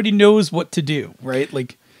then everybody knows what to do, right?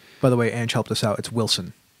 Like, by the way, Ange helped us out. It's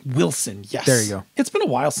Wilson. Wilson, yes. There you go. It's been a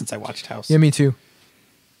while since I watched House. Yeah, me too.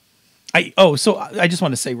 So I just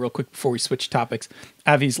want to say real quick before we switch topics,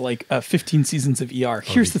 Avi's like 15 seasons of ER.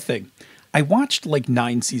 Here's the thing. I watched like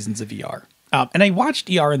 9 seasons of ER. And I watched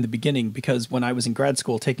ER in the beginning because when I was in grad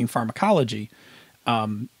school taking pharmacology,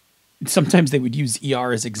 sometimes they would use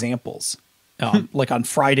ER as examples. Like on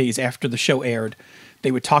Fridays after the show aired,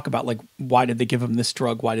 they would talk about like, why did they give him this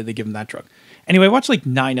drug? Why did they give him that drug? Anyway, I watched like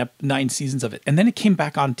 9 seasons of it. And then it came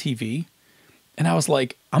back on TV and I was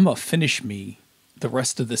like, I'm going to finish me the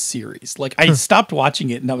rest of this series. Like I stopped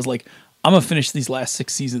watching it and I was like, I'm going to finish these last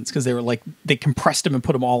 6 seasons because they were like, they compressed them and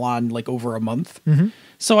put them all on like over a month.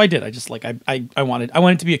 So I did. I just like, I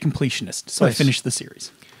wanted to be a completionist. So Nice. I finished the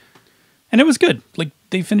series and it was good. Like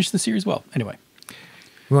they finished the series well. Anyway.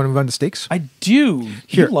 We want to move on to stakes? I do.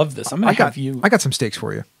 Here, You love this. I'm going to have you. I got some stakes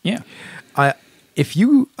for you. Yeah. If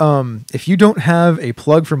you don't have a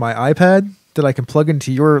plug for my iPad that I can plug into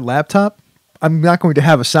your laptop, I'm not going to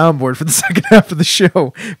have a soundboard for the second half of the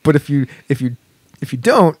show. But if you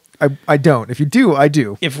don't, I don't. If you do, I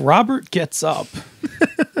do. If Robert gets up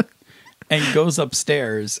and goes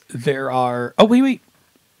upstairs, there are. Oh wait.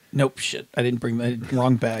 Nope. Shit. I didn't bring the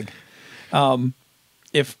wrong bag.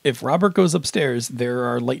 If Robert goes upstairs, there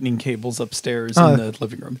are lightning cables upstairs in the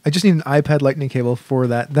living room. I just need an iPad lightning cable for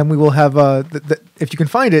that. Then we will have, if you can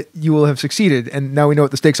find it, you will have succeeded. And now we know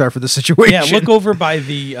what the stakes are for this situation. Yeah, look over by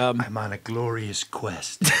the I'm on a glorious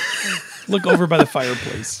quest. look over by the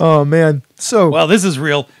fireplace. Oh, man. So, Well, this is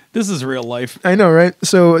real. This is real life. I know, right?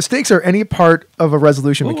 So stakes are any part of a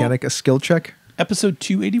resolution mechanic, a skill check. Episode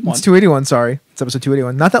 281. It's 281, sorry. It's episode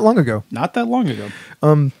 281. Not that long ago. Not that long ago.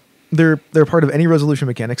 They're part of any resolution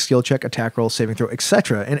mechanic, skill check, attack roll, saving throw,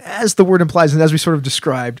 etc. And as the word implies, and as we sort of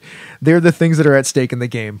described, they're the things that are at stake in the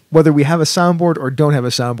game, whether we have a soundboard or don't have a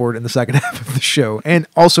soundboard in the second half of the show. And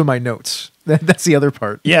also my notes. That's the other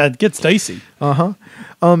part. Yeah, it gets dicey.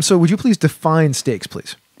 So would you please define stakes,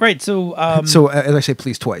 please? Right. So, So as I say,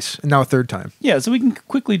 please twice, and now a third time. yeah, so we can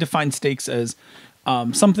quickly define stakes as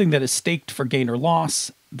something that is staked for gain or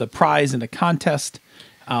loss, the prize in a contest,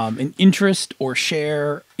 an interest or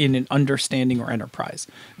share in an understanding or enterprise.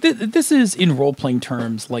 This is in role-playing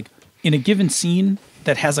terms, like in a given scene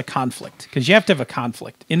that has a conflict, because you have to have a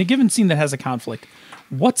conflict. In a given scene that has a conflict,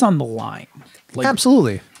 what's on the line? Like,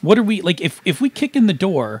 Absolutely. what are we, like, if we kick in the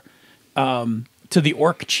door to the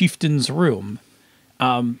orc chieftain's room,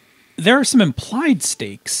 there are some implied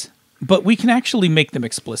stakes, but we can actually make them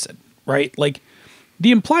explicit, right? Like,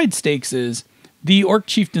 the implied stakes is the orc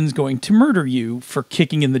chieftain's going to murder you for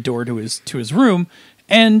kicking in the door to his room,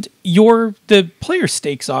 and the player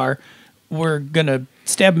stakes are we're gonna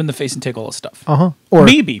stab him in the face and take all his stuff. Or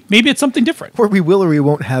maybe it's something different. or we will or we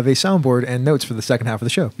won't have a soundboard and notes for the second half of the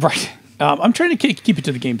show. Right. I'm trying to keep it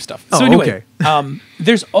to the game stuff. Oh, So anyway, okay.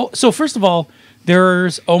 So first of all,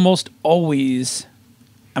 there's almost always,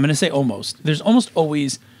 I'm going to say almost, there's almost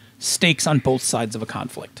always stakes on both sides of a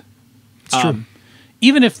conflict. It's true.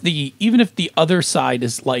 Even if the other side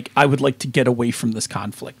is like, I would like to get away from this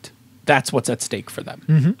conflict, that's what's at stake for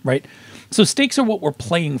them, right? So stakes are what we're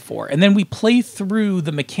playing for, and then we play through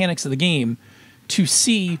the mechanics of the game to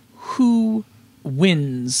see who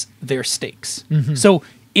wins their stakes. So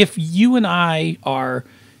if you and I are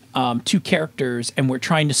two characters and we're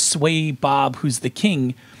trying to sway Bob, who's the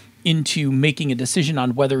king, into making a decision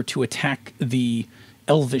on whether to attack the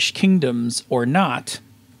elvish kingdoms or not,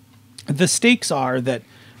 the stakes are that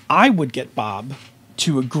I would get Bob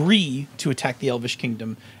to agree to attack the elvish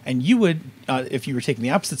kingdom, and you would, if you were taking the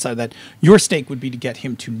opposite side of that, your stake would be to get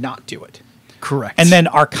him to not do it. Correct. And then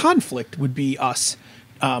our conflict would be us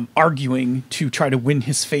arguing to try to win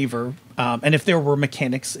his favor. And if there were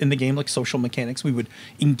mechanics in the game, like social mechanics, we would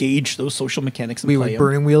engage those social mechanics and we play would them.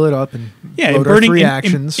 burning wheel it up and Yeah, load in our burning, three in-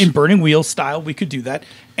 actions. in burning wheel style, we could do that.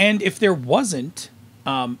 And if there wasn't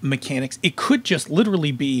mechanics, it could just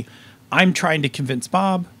literally be, I'm trying to convince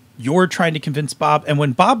Bob, you're trying to convince Bob, and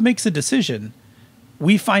when Bob makes a decision,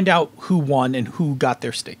 we find out who won and who got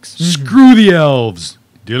their stakes. Screw the elves.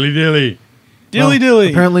 Dilly dilly. Dilly Well, dilly.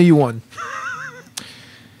 Apparently you won.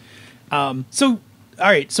 So, all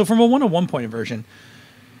right. So, from a 101 point of version,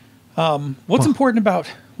 what's important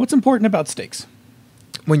about stakes?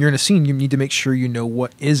 When you're in a scene, you need to make sure you know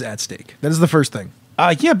what is at stake. That is the first thing.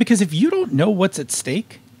 Yeah, because if you don't know what's at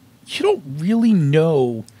stake, you don't really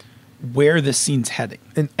know where the scene's heading,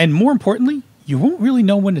 and more importantly, you won't really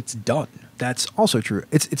know when it's done. That's also true.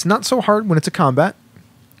 It's not so hard when it's a combat,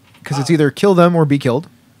 because it's either kill them or be killed.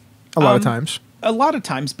 A lot of times. A lot of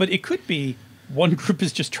times, but it could be one group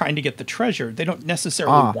is just trying to get the treasure. They don't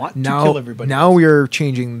necessarily want to kill everybody. Now else. we are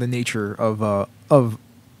changing the nature of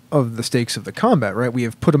the stakes of the combat. Right? We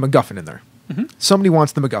have put a MacGuffin in there. Somebody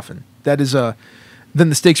wants the MacGuffin. That is then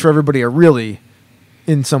the stakes for everybody are really,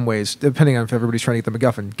 in some ways, depending on if everybody's trying to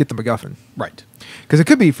get the MacGuffin. Right. Because it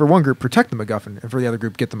could be for one group protect the MacGuffin, and for the other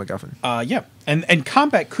group get the MacGuffin. Yeah, and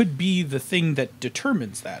combat could be the thing that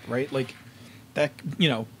determines that, right? Like that,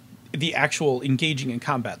 the actual engaging in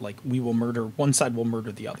combat. Like one side will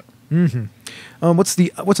murder the other.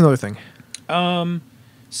 What's another thing?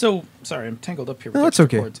 So sorry, I'm tangled up here. No, with that's extra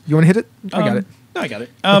okay. cords. You want to hit it? I got it. No, I got it.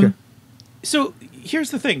 Okay. So here's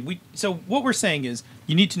the thing. So what we're saying is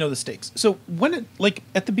you need to know the stakes. So when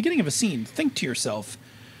at the beginning of a scene, think to yourself,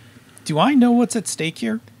 do I know what's at stake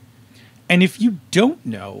here? And if you don't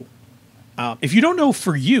know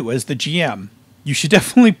for you as the GM, you should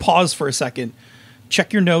definitely pause for a second,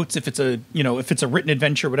 check your notes. If it's a written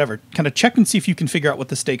adventure, whatever, kind of check and see if you can figure out what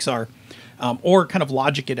the stakes are, or kind of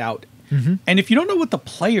logic it out. And if you don't know what the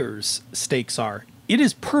player's stakes are, it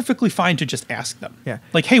is perfectly fine to just ask them. Yeah.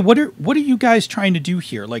 Like, hey, what are you guys trying to do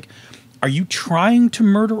here? Like, are you trying to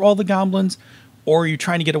murder all the goblins, or are you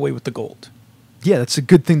trying to get away with the gold? Yeah, that's a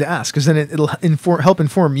good thing to ask, because then it'll help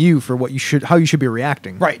inform you for how you should be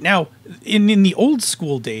reacting. Right. Now, in the old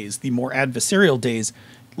school days, the more adversarial days,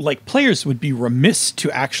 like, players would be remiss to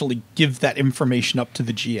actually give that information up to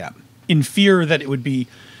the GM in fear that it would be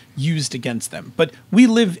used against them. But we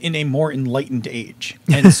live in a more enlightened age.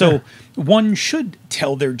 And so one should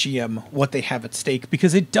tell their GM what they have at stake,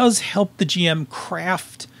 because it does help the GM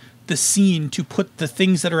craft the scene to put the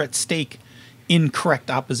things that are at stake in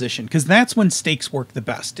correct opposition. Because that's when stakes work the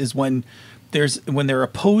best, is when they're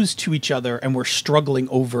opposed to each other and we're struggling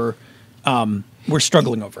over.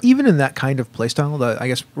 Even in that kind of playstyle, I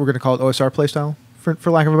guess we're going to call it OSR playstyle,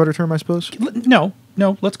 for lack of a better term, I suppose. No,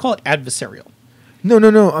 let's call it adversarial. No.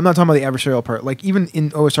 I'm not talking about the adversarial part. Like, even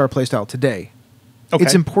in OSR playstyle today,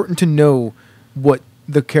 it's important to know what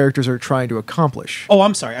the characters are trying to accomplish. Oh,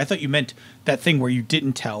 I'm sorry. I thought you meant that thing where you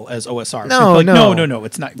didn't tell as OSR. No, it's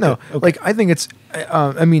not. No, good. Okay. Like, I think it's.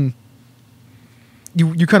 I mean,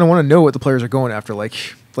 you kind of want to know what the players are going after. Like,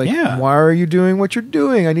 Yeah. Why are you doing what you're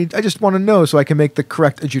doing? I just want to know so I can make the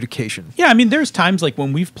correct adjudication. Yeah, I mean, there's times like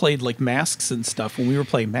when we've played like masks and stuff. When we were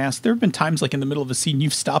playing masks, there have been times like in the middle of a scene,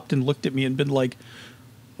 you've stopped and looked at me and been like,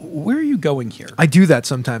 "Where are you going here?" I do that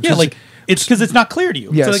sometimes. Yeah, like it's because it's not clear to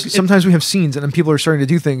you. Yes, So, like, sometimes we have scenes and then people are starting to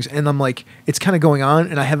do things, and I'm like, it's kind of going on,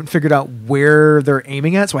 and I haven't figured out where they're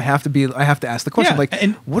aiming at, so I have to ask the question, Yeah, like,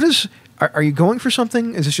 and- what is? Are you going for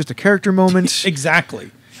something? Is this just a character moment?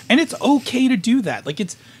 Exactly. And it's okay to do that. Like,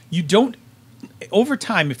 over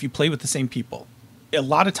time, if you play with the same people, a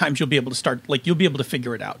lot of times you'll be able to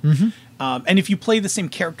figure it out. And if you play the same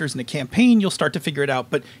characters in a campaign, you'll start to figure it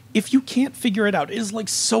out. But if you can't figure it out, it is like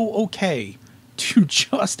so okay to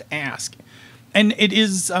just ask. And it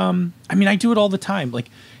is, I do it all the time.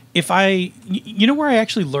 Like, where I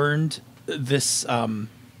actually learned this, the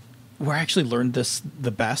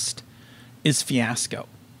best is Fiasco.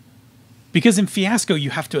 Because in Fiasco, you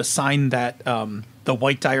have to assign that the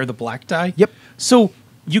white die or the black die. Yep. So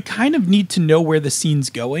you kind of need to know where the scene's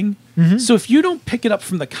going. So if you don't pick it up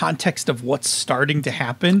from the context of what's starting to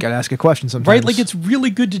happen, Gotta ask a question sometimes, right? Like, it's really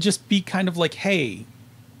good to just be kind of like, "Hey,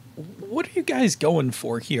 what are you guys going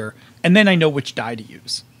for here?" And then I know which die to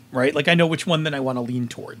use, right? Like, I know which one that I want to lean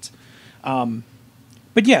towards.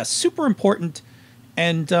 But yeah, super important.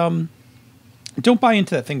 And don't buy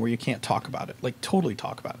into that thing where you can't talk about it. Like, totally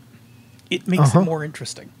talk about it. It makes it more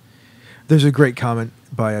interesting. There's a great comment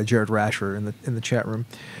by Jared Rasher in the chat room.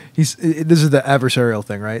 This is the adversarial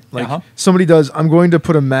thing, right? Like, somebody does, I'm going to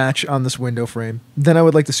put a match on this window frame. Then I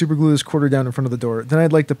would like to super glue this quarter down in front of the door. Then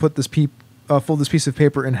I'd like to put this fold this piece of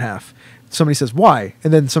paper in half. Somebody says, why?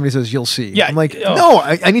 And then somebody says, you'll see. Yeah, I'm like, no,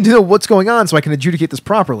 I need to know what's going on so I can adjudicate this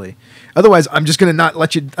properly. Otherwise, I'm just going to not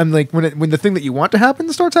let you. I'm like, when the thing that you want to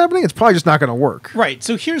happen starts happening, it's probably just not going to work. Right.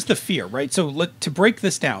 So here's the fear, right? So to break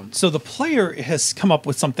this down. So the player has come up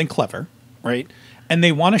with something clever, right? And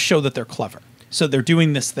they want to show that they're clever. So they're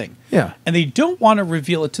doing this thing. Yeah. And they don't want to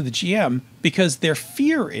reveal it to the GM because their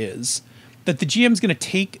fear is that the GM's going to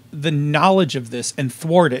take the knowledge of this and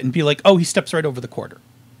thwart it and be like, oh, he steps right over the quarter,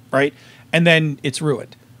 right? And then it's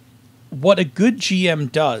ruined. What a good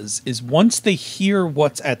GM does is once they hear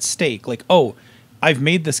what's at stake, like, oh, I've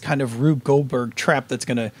made this kind of Rube Goldberg trap that's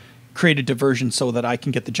going to create a diversion so that I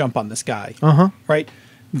can get the jump on this guy, right?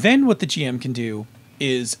 Then what the GM can do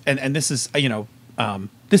is, and this is,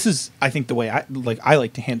 this is, I think, the way I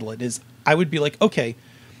like to handle it is I would be like, okay,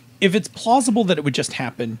 if it's plausible that it would just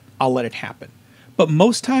happen, I'll let it happen. But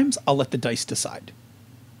most times I'll let the dice decide,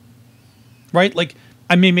 right? Like,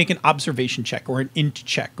 I may make an observation check or an int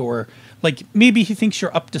check, or like maybe he thinks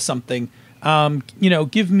you're up to something.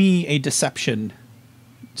 Give me a deception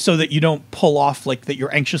so that you don't pull off like that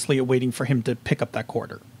you're anxiously awaiting for him to pick up that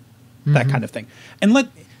quarter, that kind of thing. And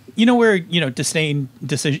disdain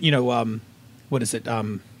decision, what is it?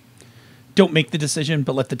 Don't make the decision,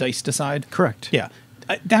 but let the dice decide. Correct. Yeah.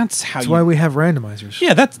 That's why we have randomizers.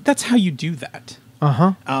 Yeah, that's how you do that.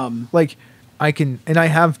 Like, I can, and I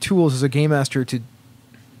have tools as a game master to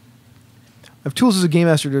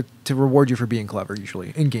reward you for being clever.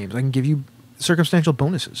 Usually in games, I can give you circumstantial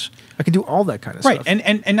bonuses. I can do all that kind of stuff. Right,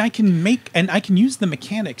 and I can use the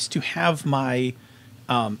mechanics to have my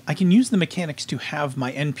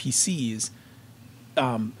NPCs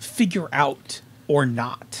figure out or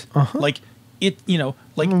not. Like it,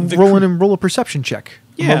 roll a perception check.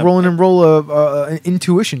 Yeah, roll an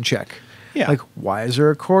intuition check. Yeah. Like, why is there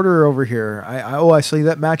a quarter over here? I see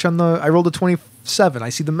that match on the. I rolled a 27. I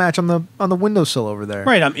see the match on the windowsill over there.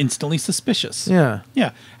 Right. I'm instantly suspicious. Yeah.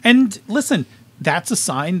 Yeah. And listen, that's a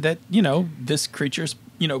sign that, this creature's,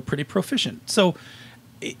 pretty proficient. So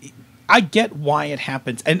I get why it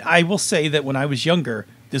happens. And I will say that when I was younger,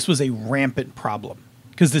 this was a rampant problem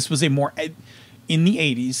because this was in the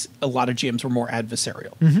 80s, a lot of GMs were more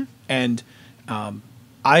adversarial. Mm-hmm. And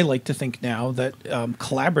I like to think now that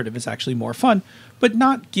collaborative is actually more fun, but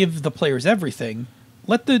not give the players everything.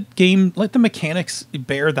 Let the mechanics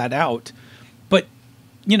bear that out. But,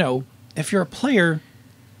 if you're a player,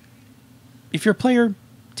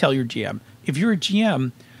 tell your GM. If you're a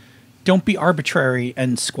GM, don't be arbitrary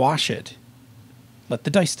and squash it. Let the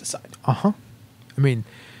dice decide. Uh-huh. I mean,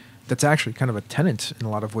 that's actually kind of a tenet in a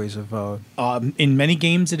lot of ways of... in many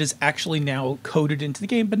games, it is actually now coded into the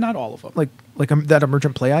game, but not all of them. Like that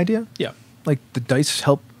emergent play idea? Yeah. Like the dice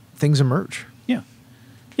help things emerge. Yeah.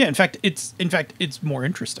 Yeah, in fact, it's more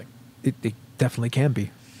interesting. It definitely can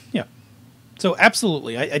be. Yeah. So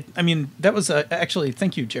absolutely. I mean, that was actually,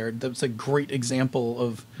 thank you, Jared. That was a great example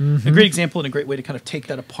of a great example and a great way to kind of take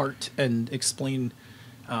that apart and explain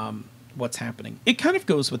what's happening. It kind of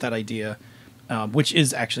goes with that idea, which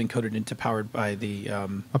is actually encoded into powered by the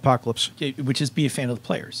Apocalypse, which is be a fan of the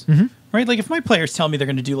players, Mm-hmm. right? Like if my players tell me they're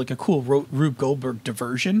going to do like a cool Rube Goldberg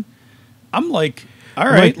diversion, I'm like, all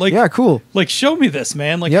right, like yeah, cool. Like show me this,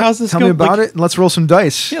 man. Like Yep, how's this? Tell go? me about like, it, and let's roll some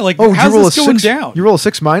dice. Yeah, like, oh, how's you roll this a going 6, down? You roll a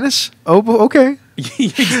 6 minus. Oh, okay.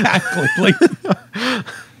 Exactly. Like,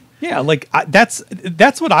 yeah, like that's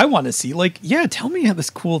what I want to see. Like, yeah, tell me how this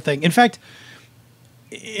cool thing. In fact,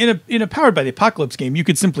 in a Powered by the Apocalypse game, you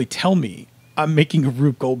could simply tell me I'm making a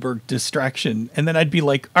Rube Goldberg distraction, and then I'd be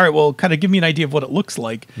like, all right, well, kind of give me an idea of what it looks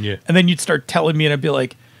like. Yeah. And then you'd start telling me, and I'd be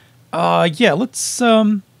like, yeah, let's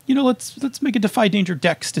make a Defy Danger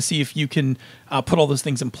Dex to see if you can put all those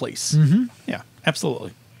things in place. Mm-hmm. Yeah,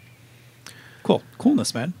 absolutely.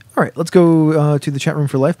 Coolness, man. All right, let's go to the chat room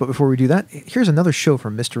for life. But before we do that, here's another show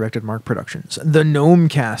from Misdirected Mark Productions, the Gnome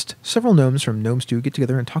Cast. Several gnomes from Gnome Stew get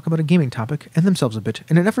together and talk about a gaming topic and themselves a bit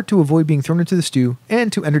in an effort to avoid being thrown into the stew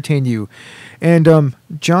and to entertain you. And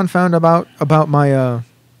John found about my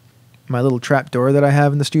my little trap door that I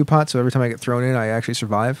have in the stew pot. So every time I get thrown in, I actually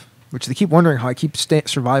survive. Which they keep wondering how I keep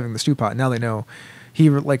surviving the stew pot. Now they know. He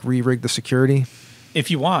re-rigged the security. If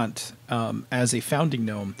you want, as a founding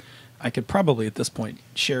gnome, I could probably at this point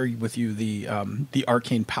share with you the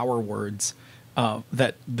arcane power words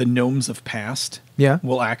that the gnomes of past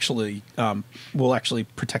will actually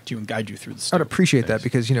protect you and guide you through the story. I'd appreciate that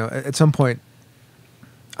because at some point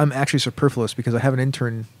I'm actually superfluous because I have an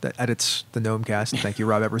intern that edits the Gnome Cast. Thank you,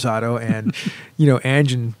 Rob Eberzato, and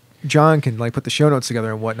Ange and John can put the show notes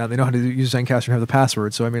together and whatnot. They know how to use Zencaster and have the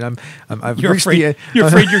password. So I mean, You're afraid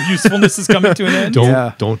your usefulness is coming to an end.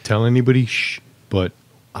 Don't tell anybody. Shh. But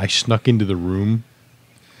I snuck into the room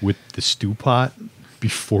with the stew pot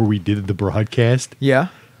before we did the broadcast. Yeah.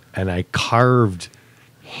 And I carved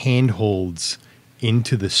handholds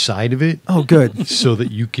into the side of it. Oh, good. So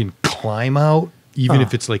that you can climb out, even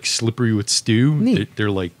if it's slippery with stew. Neat.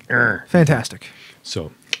 They're like, fantastic.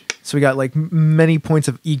 So we got many points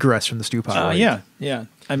of egress from the stew pot. Right? Yeah.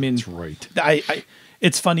 I mean, that's right.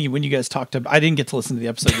 It's funny when you guys talked about. I didn't get to listen to the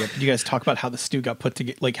episode yet, but you guys talk about how the stew got put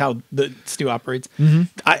together, like how the stew operates.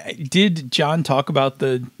 Mm-hmm. Did John talk about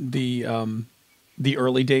the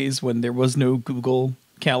early days when there was no Google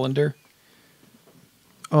Calendar?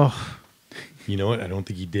 Oh, you know what? I don't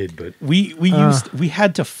think he did, but we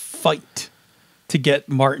had to fight to get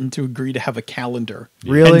Martin to agree to have a calendar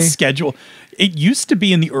really? And schedule. It used to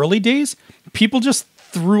be in the early days, people just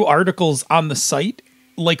threw articles on the site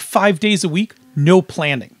 5 days a week, no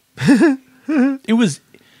planning. It was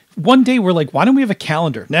one day we're like, why don't we have a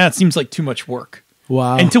calendar? Nah, it seems like too much work.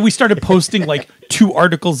 Wow. Until we started posting 2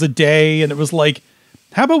 articles a day, and it was like,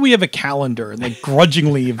 how about we have a calendar? And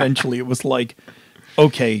grudgingly, eventually it was like,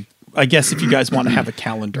 okay, I guess if you guys want to have a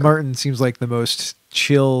calendar. Martin seems like the most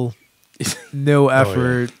chill, no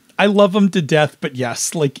effort. Oh, yeah. I love him to death, but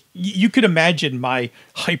yes, you could imagine my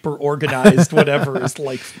hyper organized whatever is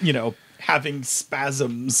having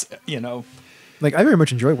spasms, I very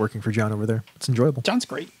much enjoy working for John over there. It's enjoyable. Jared's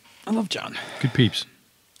great. I love John. good peeps.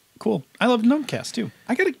 Cool. I love Gnomecast too.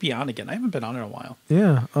 I got to be on again. I haven't been on in a while.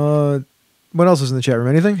 Yeah. What else is in the chat room?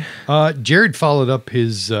 Anything? Jared followed up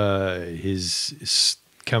his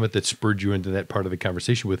comment that spurred you into that part of the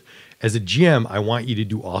conversation with, as a GM, I want you to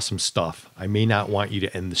do awesome stuff. I may not want you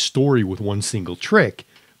to end the story with one single trick,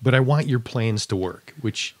 but I want your plans to work,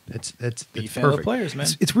 which that's Be a fan perfect. of the players, man.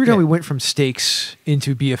 It's weird how we went from stakes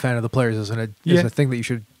into be a fan of the players as a thing that you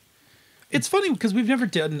should It's funny because we've never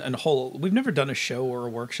done a show or a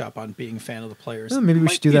workshop on being a fan of the players. Well, maybe we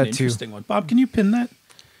Might should do be an that too. Interesting one. Bob, can you pin that?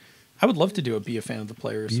 I would love to do a be a fan of the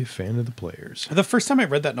players. Be a fan of the players. The first time I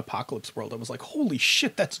read that in Apocalypse World, I was like, holy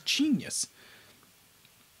shit, that's genius.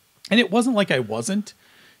 And it wasn't like I wasn't.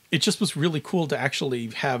 It just was really cool to actually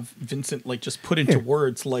have Vincent like just put into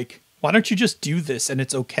words like, why don't you just do this and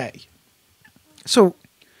it's okay? So,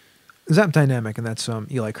 Zap Dynamic, and that's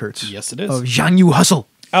Eli Kurtz. Yes, it is. Of Jean Yu Hustle.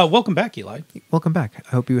 Welcome back, Eli. Welcome back.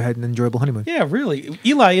 I hope you had an enjoyable honeymoon. Yeah, really.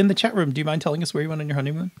 Eli, in the chat room, do you mind telling us where you went on your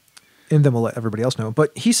honeymoon? And then we'll let everybody else know.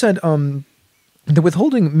 But he said the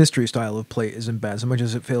withholding mystery style of play isn't bad, so much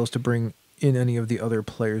as it fails to bring in any of the other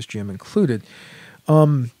players, GM included.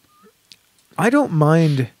 I don't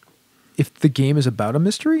mind if the game is about a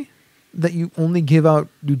mystery, that you only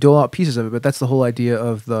you dole out pieces of it, but that's the whole idea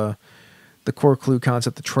of the core clue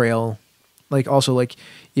concept, the trail. Like also like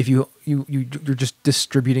if you're just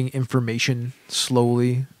distributing information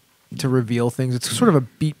slowly to reveal things. It's sort of a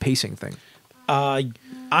beat pacing thing.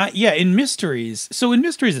 Yeah, in mysteries. So in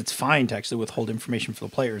mysteries, it's fine to actually withhold information for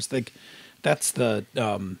the players. Like that's the,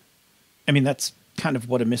 that's kind of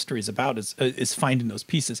what a mystery is about is finding those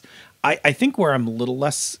pieces. I think where I'm a little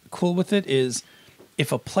less cool with it is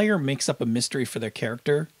if a player makes up a mystery for their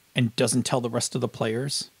character and doesn't tell the rest of the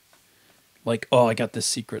players. Like, oh, I got this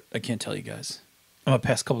secret. I can't tell you guys. I'm going to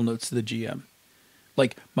pass a couple notes to the GM.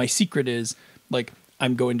 Like, my secret is, like,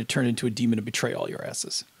 I'm going to turn into a demon and betray all your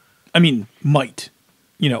asses. I mean, might.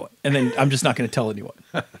 And then I'm just not going to tell anyone.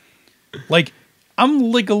 Like,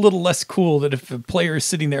 I'm, like, a little less cool that if a player is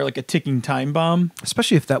sitting there like a ticking time bomb.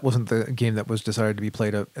 Especially if that wasn't the game that was decided to be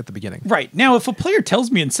played at the beginning. Right. Now, if a player tells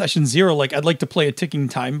me in session 0, like, I'd like to play a ticking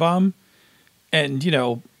time bomb, and,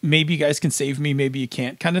 maybe you guys can save me, maybe you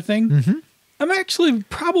can't kind of thing. Mm-hmm. I'm actually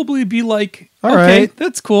probably be like, all okay, right.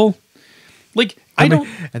 That's cool. Like, and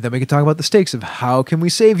then we can talk about the stakes of how can we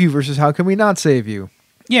save you versus how can we not save you.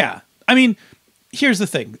 Yeah. I mean, here's the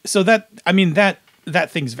thing. So that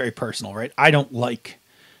thing's very personal, right? I don't like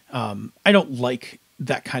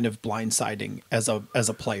that kind of blindsiding as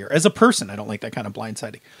a player. As a person, I don't like that kind of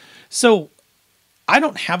blindsiding. So I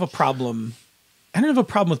don't have a problem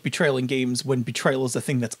with betrayal in games when betrayal is a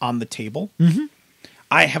thing that's on the table. Mm-hmm.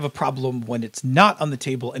 I have a problem when it's not on the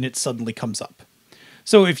table and it suddenly comes up.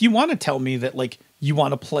 So if you want to tell me that like you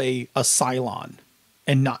want to play a Cylon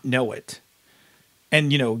and not know it,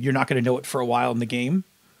 and you're not going to know it for a while in the game,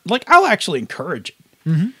 like I'll actually encourage it.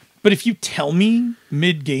 Mm-hmm. But if you tell me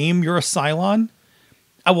mid-game you're a Cylon,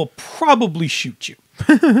 I will probably shoot you.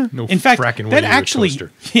 No, in fact, that actually,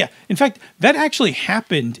 in fact, that actually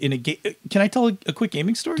happened in a game. Can I tell a quick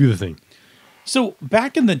gaming story? Do the thing. So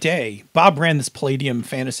back in the day, Bob ran this Palladium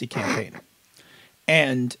fantasy campaign,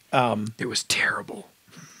 and it was terrible.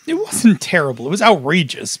 It wasn't terrible. It was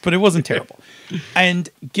outrageous, but it wasn't terrible. And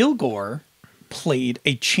Gilgore played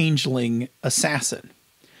a changeling assassin,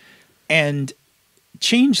 and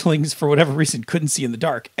changelings, for whatever reason, couldn't see in the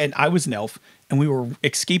dark. And I was an elf, and we were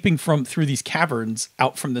escaping through these caverns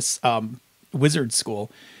out from this wizard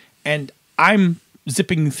school, and I'm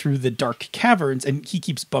zipping through the dark caverns, and he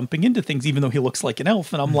keeps bumping into things, even though he looks like an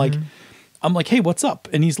elf. And I'm like, hey, what's up?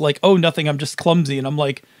 And he's like, oh, nothing. I'm just clumsy. And I'm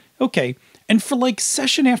like, okay. And for like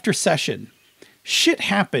session after session, shit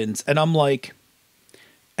happens, and I'm like,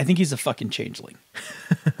 I think he's a fucking changeling,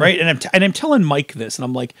 right? And I'm telling Mike this, and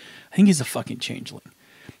I'm like, I think he's a fucking changeling.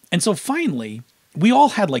 And so finally, we all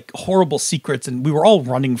had like horrible secrets, and we were all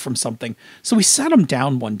running from something. So we sat him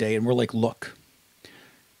down one day, and we're like, look,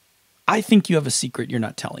 I think you have a secret you're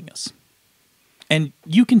not telling us, and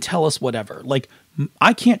you can tell us whatever. Like,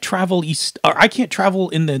 I can't travel east, or I can't travel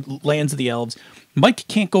in the lands of the elves. Mike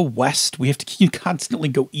can't go west. We have to constantly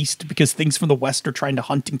go east because things from the west are trying to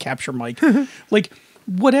hunt and capture Mike. Like,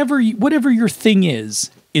 whatever your thing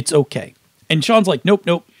is, it's okay. And Sean's like, nope.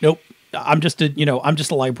 I'm just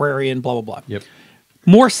a librarian, blah, blah, blah. Yep.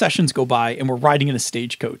 More sessions go by, and we're riding in a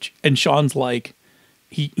stagecoach. And Sean's like,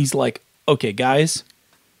 he's like, okay, guys,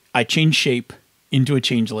 I changed shape into a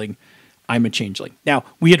changeling. I'm a changeling. Now,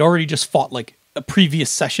 we had already just fought like a previous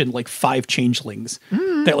session, like 5 changelings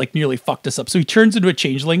that like nearly fucked us up. So he turns into a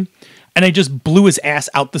changeling, and I just blew his ass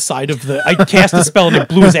out the side of I cast a spell, and it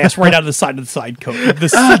blew his ass right out of the side of the side coach. The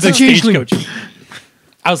stagecoach.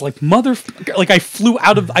 I was like, motherfucker. Like, I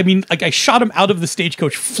shot him out of the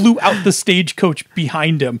stagecoach, flew out the stagecoach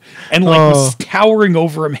behind him, and was towering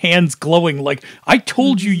over him, hands glowing. Like, I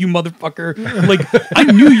told you, you motherfucker. Like, I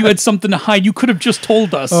knew you had something to hide. You could have just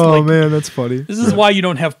told us. Oh, like, man, that's funny. This is why you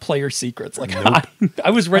don't have player secrets. Like, nope.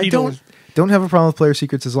 I was ready to. Don't have a problem with player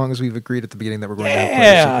secrets as long as we've agreed at the beginning that we're going to have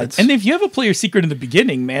player secrets. And if you have a player secret in the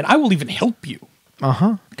beginning, man, I will even help you.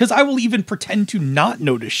 Because I will even pretend to not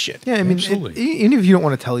notice shit. Yeah, I mean, Absolutely. even if you don't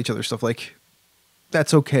want to tell each other stuff, like,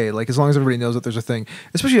 that's okay. Like, as long as everybody knows that there's a thing,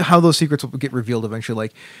 especially how those secrets will get revealed eventually.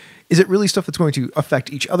 Like, is it really stuff that's going to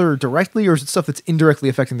affect each other directly, or is it stuff that's indirectly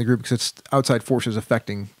affecting the group because it's outside forces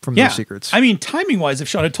affecting from those secrets? I mean, timing-wise, if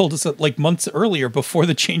Sean had told us that, like, months earlier before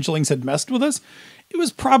the changelings had messed with us, it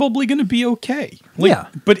was probably going to be okay. Like, Yeah.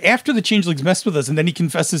 But after the changelings messed with us and then he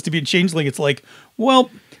confesses to be a changeling, it's like, well,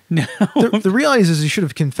 no. The reality is he should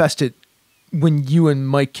have confessed it when you and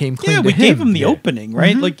Mike came clean to we him. gave him the opening,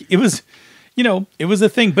 right? Like, it was, it was a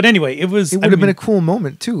thing. But anyway, it was... It would have been a cool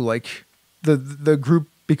moment, too. Like, the group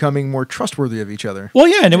becoming more trustworthy of each other. Well,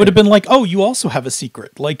 yeah, and it would have been like, oh, you also have a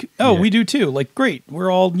secret. Like, oh, Yeah. we do too. Like, great. We're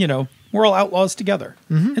all outlaws together.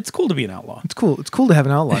 It's cool to be an outlaw. It's cool. It's cool to have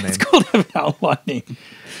an outlaw name. It's cool to have an outlaw name.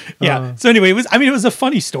 Yeah. So anyway, it was a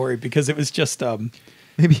funny story because it was just,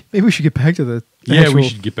 Maybe we should get back to the Yeah, actual- we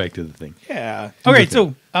should get back to the thing. yeah. All right.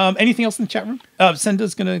 So, anything else in the chat room?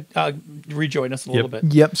 Senda's going to rejoin us in a little bit.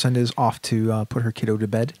 Yep, Sunda's off to put her kiddo to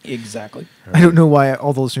bed. Exactly. I don't know why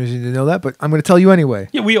all the listeners need to know that, but I'm going to tell you anyway.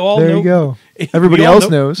 Yeah, we all There know. you go. we Everybody all else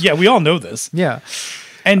knows. Yeah, we all know this. Yeah.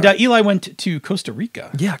 And Eli went to Costa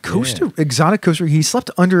Rica. Yeah, exotic Costa Rica. He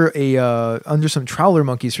slept under under some Trowler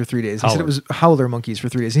monkeys for 3 days. He said it was howler monkeys for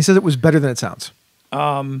 3 days. He said it was better than it sounds.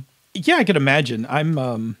 Yeah, I could imagine. I'm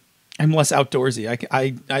less outdoorsy.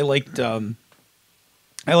 I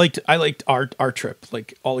liked our trip,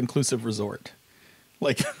 like all inclusive resort.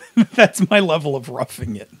 Like that's my level of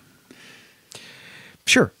roughing it.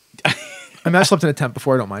 Sure. I mean, I slept in a tent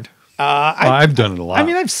before. I don't mind. I've done it a lot. I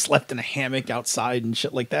mean, I've slept in a hammock outside and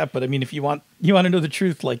shit like that. But I mean, if you want to know the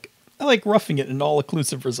truth, like I like roughing it in an all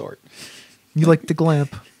inclusive resort. You like the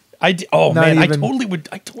glamp? Oh Not man, I even- totally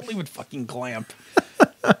would fucking glamp.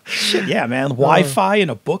 Shit, yeah, man. Wi-Fi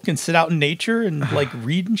and a book and sit out in nature and like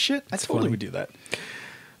read and shit. I totally would do that.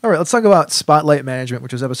 All right, let's talk about Spotlight Management,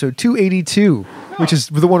 which is episode 282, which is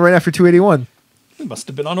the one right after 281. We must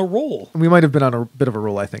have been on a roll. We might have been on a bit of a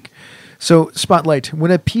roll, I think. So, Spotlight.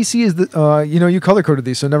 When a PC is the, you color coded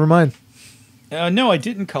these, so never mind. No, I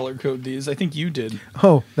didn't color code these. I think you did.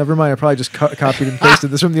 Oh, never mind. I probably just copied and pasted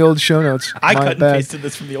this from the old show notes. I My cut and bad. pasted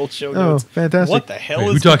this from the old show Oh, notes. fantastic. What the hell Wait,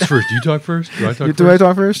 who is talks first? Do you talk first? Do I talk first? Do I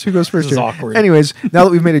talk first? Who goes first This is here? awkward. Anyways, now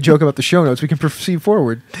that we've made a joke about the show notes, we can proceed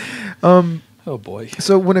forward. Oh boy.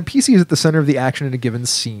 So when a PC is at the center of the action in a given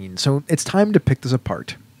scene, so it's time to pick this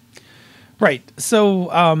apart. Right.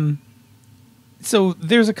 So so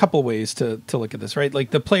there's a couple ways to look at this, right?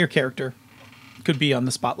 Like the player character could be on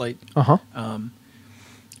the spotlight. Uh-huh.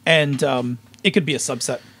 And it could be a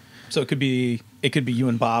subset. So it could be you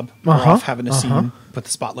and Bob are Uh-huh, off having a scene, put the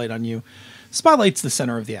spotlight on you. Spotlight's the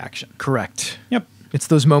center of the action. Correct. Yep. It's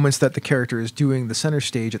those moments that the character is doing the center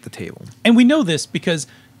stage at the table. And we know this because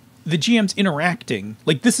the GM's interacting.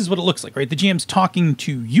 Like this is what it looks like, right? The GM's talking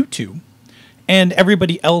to you two, and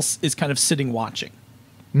everybody else is kind of sitting watching.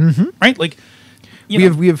 Mm-hmm. Right? Like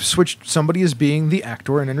We have switched somebody as being the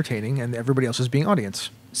actor and entertaining, and everybody else as being audience.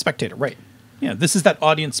 spectator, right? Yeah, this is that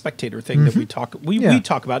audience spectator thing that we talk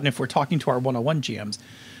about, and if we're talking to our 101 GMs,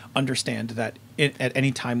 understand that at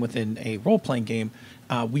any time within a role playing game,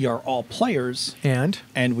 we are all players And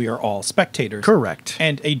we are all spectators. correct.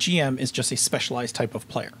 And a GM is just a specialized type of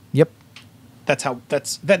player. Yep.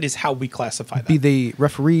 That is how we classify that. Be they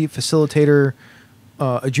referee, facilitator,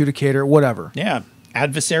 adjudicator, whatever. Yeah,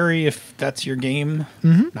 adversary if that's your game.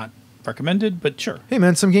 Not recommended, but sure. Hey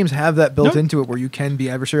man, some games have that built No. into it where you can be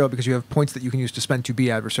adversarial because you have points that you can use to spend to be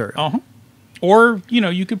adversarial. Or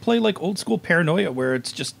you could play like old school Paranoia where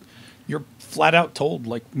it's just you're flat out told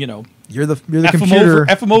like You're the F computer.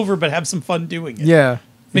 them over, but have some fun doing it. Yeah.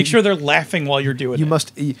 Make sure they're laughing while you're doing it. You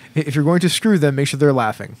must, if you're going to screw them, make sure they're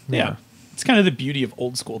laughing. Yeah. It's kind of the beauty of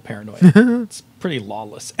old school Paranoia. It's pretty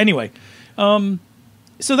lawless. Anyway,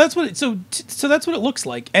 so that's what that's what it looks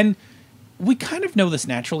like. And we kind of know this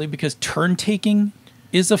naturally because turn taking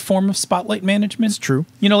is a form of spotlight management. It's true.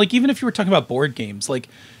 Like even if you were talking about board games, like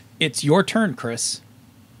it's your turn, Chris,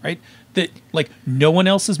 right? That like no one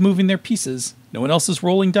else is moving their pieces. No one else is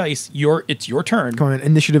rolling dice. It's your turn. Come on,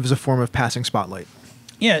 initiative is a form of passing spotlight.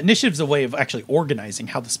 Yeah, initiative is a way of actually organizing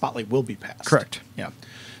how the spotlight will be passed. Correct. Yeah.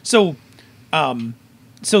 So,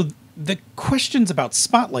 so the questions about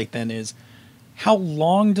spotlight then is, how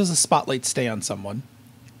long does a spotlight stay on someone,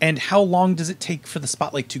 and how long does it take for the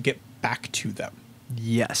spotlight to get back to them?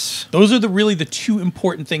 Yes. Those are really the two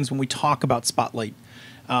important things when we talk about spotlight.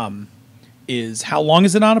 Is how long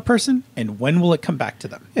is it on a person, and when will it come back to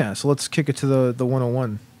them? Yeah, so let's kick it to the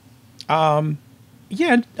 101.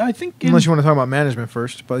 Yeah, I think. Unless you want to talk about management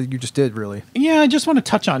first, but you just did, really. Yeah, I just want to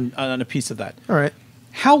touch on a piece of that. All right.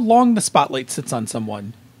 how long the spotlight sits on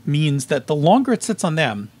someone means that the longer it sits on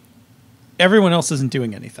them, everyone else isn't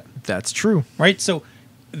doing anything. That's true. Right? So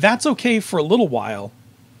that's okay for a little while.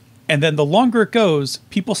 And then the longer it goes,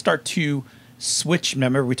 people start to switch.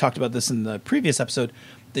 Remember, we talked about this in the previous episode.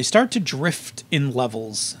 They start to drift in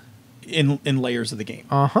levels, in layers of the game.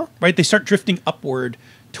 Right? They start drifting upward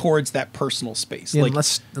towards that personal space. Yeah, like,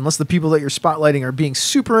 unless the people that you're spotlighting are being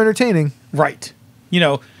super entertaining. right. You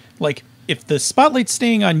know, like if the spotlight's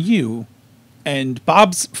staying on you and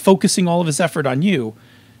Bob's focusing all of his effort on you,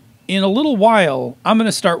 in a little while, I'm going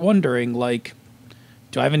to start wondering, like,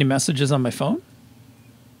 do I have any messages on my phone?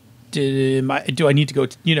 Do I need to go,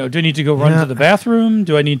 do I need to go run to the bathroom?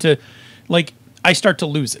 Do I need to, like, I start to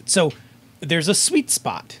lose it. So there's a sweet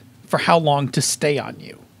spot for how long to stay on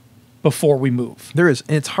you before we move. There is,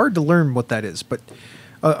 and it's hard to learn what that is, but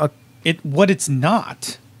What it's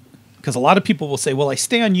not, because a lot of people will say, well, I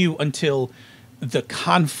stay on you until the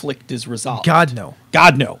conflict is resolved. God, no.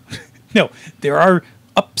 God, no. No, there are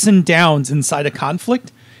ups and downs inside a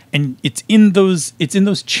conflict, and it's in those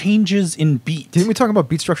changes in beat. Didn't we talk about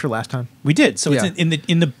beat structure last time? We did. So Yeah. it's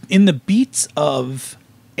in the beats of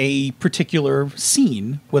a particular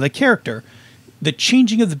scene with a character. The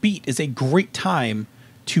changing of the beat is a great time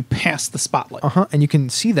to pass the spotlight. And you can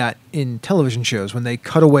see that in television shows when they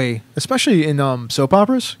cut away, especially in soap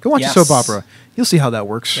operas. Go watch Yes. a soap opera. You'll see how that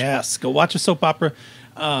works. Yes, go watch a soap opera.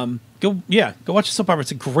 Go watch a soap opera.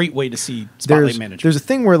 It's a great way to see spotlight management. There's a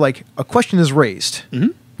thing where like a question is raised,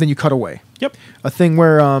 then you cut away. Yep. A thing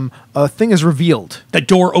where a thing is revealed. The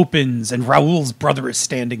door opens and Raoul's brother is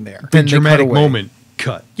standing there. Then they cut Dramatic away. moment.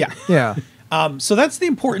 Cut. Yeah. Yeah. So that's the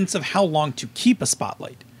importance of how long to keep a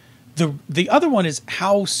spotlight. The other one is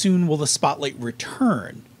how soon will the spotlight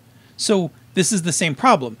return. So this is the same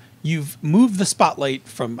problem. I've moved the spotlight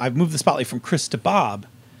from Chris to Bob,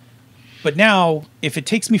 but now if it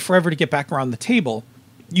takes me forever to get back around the table,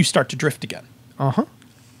 you start to drift again.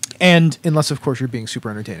 And Unless, of course, you're being super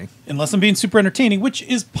entertaining. unless I'm being super entertaining, which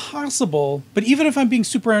is possible, but even if I'm being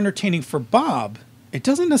super entertaining for Bob, it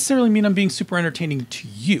doesn't necessarily mean I'm being super entertaining to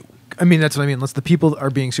you. I mean, that's what I mean. Unless the people are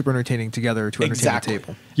being super entertaining together to entertain Exactly. the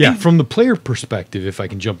table. Yeah, from the player perspective, if I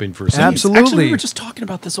can jump in for a second. Absolutely. Actually, we were just talking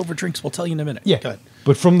about this over drinks. We'll tell you in a minute. Yeah, Go ahead.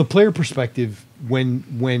 but from the player perspective,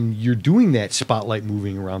 when you're doing that spotlight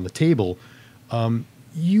moving around the table,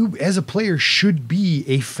 you as a player should be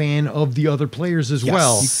a fan of the other players as Yes.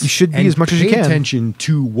 well. You should be and as much as you pay can. attention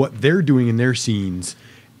to what they're doing in their scenes,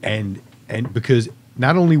 and because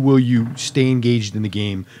not only will you stay engaged in the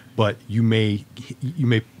game, but you may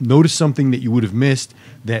notice something that you would have missed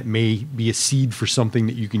that may be a seed for something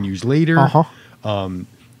that you can use later.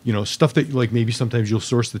 Stuff that like maybe sometimes you'll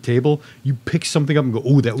source the table. You pick something up and go,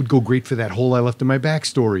 oh, that would go great for that hole I left in my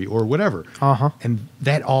backstory or whatever. And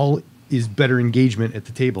that all is better engagement at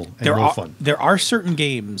the table and real fun. There are certain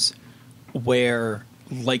games where,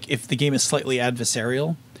 like, if the game is slightly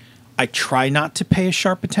adversarial, I try not to pay a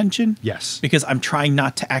sharp attention. Yes. Because I'm trying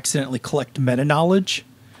not to accidentally collect meta knowledge.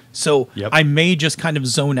 So Yep. I may just kind of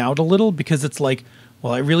zone out a little because it's like,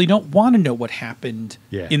 well, I really don't want to know what happened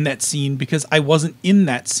in that scene because I wasn't in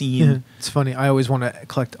that scene. It's funny. I always want to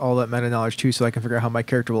collect all that meta knowledge too, so I can figure out how my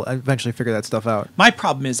character will eventually figure that stuff out. My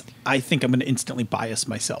problem is I think I'm going to instantly bias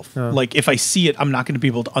myself. Like if I see it, I'm not going to be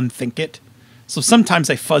able to unthink it. So sometimes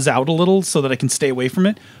I fuzz out a little so that I can stay away from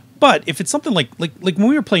it. But if it's something like when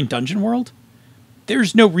we were playing Dungeon World,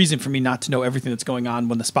 there's no reason for me not to know everything that's going on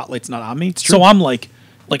when the spotlight's not on me. So I'm like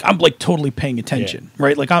totally paying attention,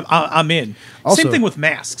 right? Like I'm in. Also- Same thing with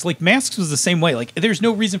Masks. Like Masks was the same way. Like there's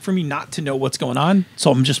no reason for me not to know what's going on,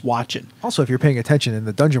 so I'm just watching. Also, if you're paying attention in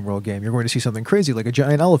the Dungeon World game, you're going to see something crazy like a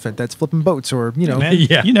giant elephant that's flipping boats, or Man,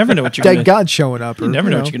 Yeah. you never know what you're dead gonna, god showing up. you or,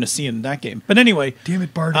 never know what know. you're going to see in that game. But anyway, Damn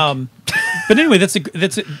it, Bardic. but anyway, that's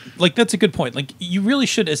a good point. Like you really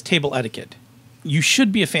should, as table etiquette, you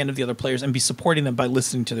should be a fan of the other players and be supporting them by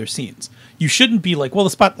listening to their scenes. You shouldn't be like, well, the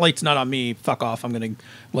spotlight's not on me. Fuck off. I'm gonna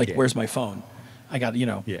where's my phone? I got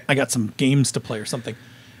I got some games to play or something.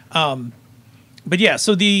 But yeah,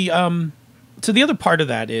 so the other part of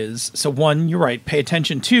that is, so one, you're right, pay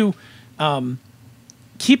attention. Two,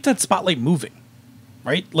 keep that spotlight moving,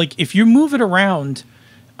 right? Like if you move it around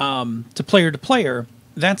to player,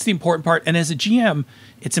 that's the important part. And as a GM,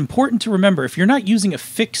 it's important to remember if you're not using a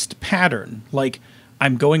fixed pattern, like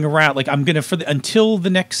I'm going around, like I'm gonna until the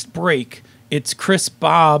next break, it's Chris,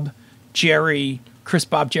 Bob, Jerry, Chris,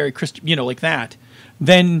 Bob, Jerry, Chris, like that.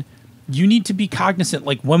 Then you need to be cognizant.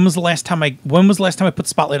 Like when was the last time I put the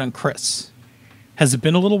spotlight on Chris? Has it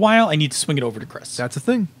been a little while? I need to swing it over to Chris. That's a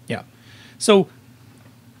thing. Yeah. So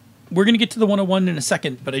we're going to get to the 101 in a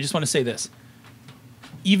second, but I just want to say this.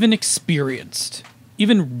 Even experienced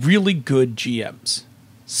even really good GMs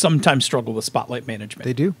sometimes struggle with spotlight management.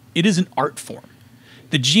 They do. It is an art form.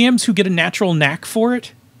 The GMs who get a natural knack for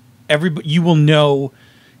it, you will know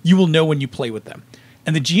when you play with them.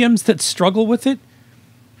 And the GMs that struggle with it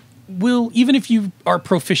will, even if you are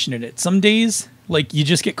proficient in it, some days like you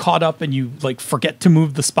just get caught up and you like forget to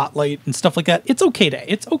move the spotlight and stuff like that. It's okay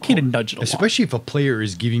to nudge it along. Especially if a player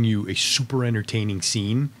is giving you a super entertaining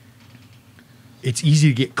scene. It's easy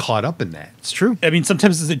to get caught up in that. It's true. I mean,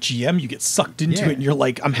 sometimes as a GM, you get sucked into it and you're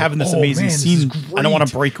like, I'm having this amazing man, this scene. is I don't want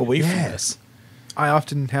to great. break away from this. I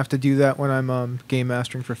often have to do that when I'm game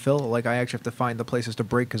mastering for Phil. Like, I actually have to find the places to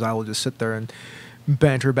break because I will just sit there and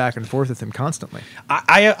banter back and forth with him constantly.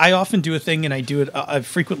 I often do a thing, and I do it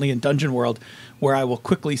frequently in Dungeon World, where I will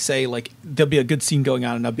quickly say, like, there'll be a good scene going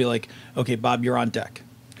on, and I'll be like, okay, Bob, you're on deck.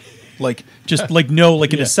 Like, just like, no,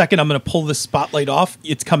 like in a second, I'm going to pull this spotlight off.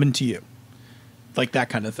 It's coming to you. Like that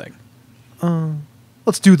kind of thing.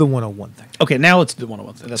 Let's do the 101 thing. Okay, now let's do the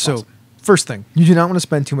 101 thing. That's So, awesome. first thing, you do not want to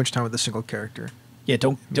spend too much time with a single character. Yeah,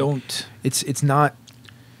 don't. It's not.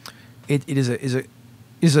 It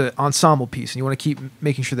is a ensemble piece, and you want to keep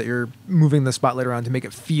making sure that you're moving the spotlight around to make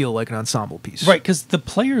it feel like an ensemble piece. Right, because the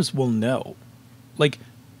players will know. Like,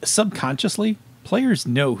 subconsciously, players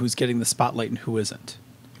know who's getting the spotlight and who isn't.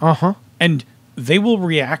 Uh-huh. And they will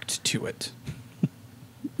react to it.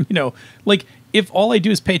 Like, if all I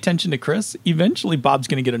do is pay attention to Chris, eventually Bob's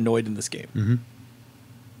going to get annoyed in this game. Mm-hmm.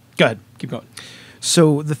 Go ahead. Keep going.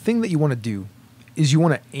 So the thing that you want to do is you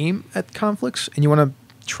want to aim at conflicts, and you want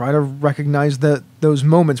to try to recognize those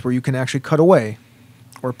moments where you can actually cut away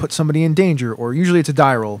or put somebody in danger, or usually it's a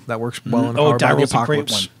die roll that works well in Powered by the die roll's a great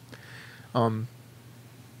Apocalypse. one.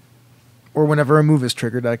 Or whenever a move is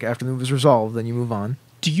triggered, like after the move is resolved, then you move on.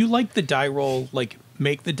 Do you like the die roll, like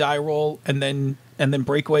make the die roll and then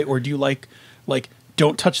break away, or do you like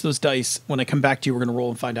don't touch those dice, when I come back to you we're going to roll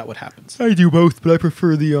and find out what happens? I do both, but I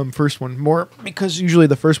prefer the first one more because usually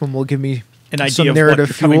the first one will give me an idea some of narrative what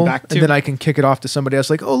you're coming fuel, back to, and then I can kick it off to somebody else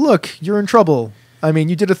like, oh look, you're in trouble. I mean,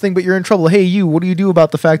 you did a thing, but you're in trouble. Hey, you, what do you do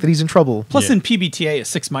about the fact that he's in trouble? Plus in PBTA, a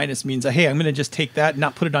 6- means, hey, I'm going to just take that and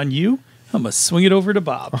not put it on you. I'm going to swing it over to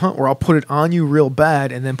Bob. Or I'll put it on you real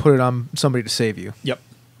bad and then put it on somebody to save you. Yep.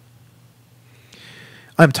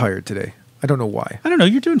 I'm tired today. I don't know why. I don't know.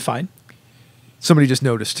 You're doing fine. Somebody just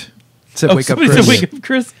noticed. Said, wake up, somebody Chris. said, wake up,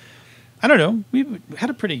 Chris. I don't know. We had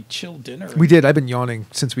a pretty chill dinner. We did. I've been yawning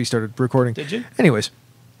since we started recording. Did you? Anyways.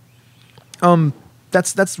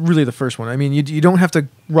 That's really the first one. I mean, you don't have to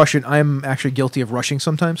rush it. I'm actually guilty of rushing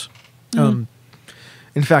sometimes. In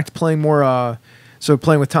fact, playing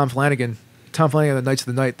with Tom Flanagan, the Knights of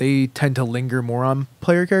the Night, they tend to linger more on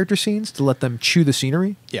player character scenes to let them chew the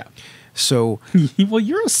scenery. Yeah. So, well,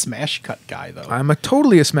 you're a smash cut guy, though. I'm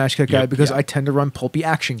totally a smash cut guy because yeah. I tend to run pulpy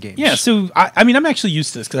action games. Yeah, so, I mean, I'm actually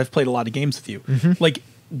used to this because I've played a lot of games with you. Mm-hmm. Like,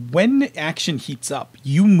 when action heats up,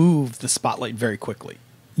 you move the spotlight very quickly.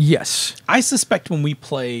 Yes. I suspect when we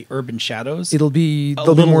play Urban Shadows, It'll be a a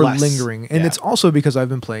little more less. lingering. And Yeah. it's also because I've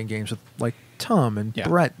been playing games with, like, Tom and Yeah.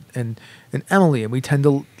 Brett and Emily, and we tend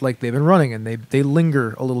to, like, they've been running, and they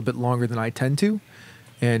linger a little bit longer than I tend to.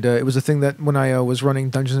 And it was a thing that when I was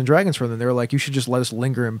running Dungeons and Dragons for them, they were like, "You should just let us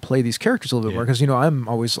linger and play these characters a little bit more,"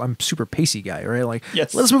 because I'm super pacey guy, right? Like,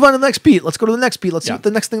 Yes. let's move on to the next beat. Let's go to the next beat. Let's see Yeah. what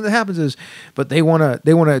the next thing that happens is. But they wanna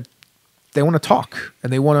talk,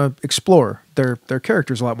 and they wanna explore their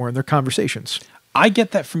characters a lot more in their conversations. I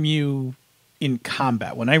get that from you in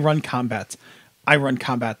combat. When I run combats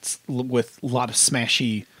with a lot of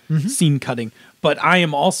smashy scene cutting, but I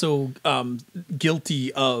am also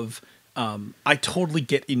guilty of I totally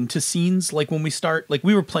get into scenes. Like when we start, like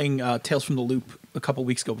we were playing Tales from the Loop a couple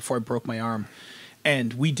weeks ago before I broke my arm,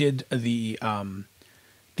 and we did the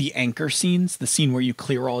anchor scenes, the scene where you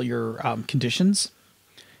clear all your conditions.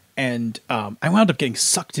 And I wound up getting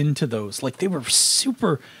sucked into those. Like they were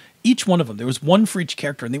super, each one of them, there was one for each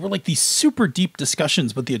character, and they were like these super deep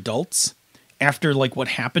discussions with the adults after like what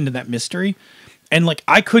happened in that mystery. And like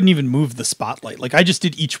I couldn't even move the spotlight. Like I just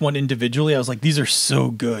did each one individually. I was like, these are so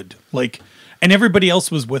good. Like, and everybody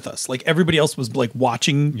else was with us. Like everybody else was like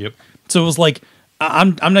watching. Yep. So it was like,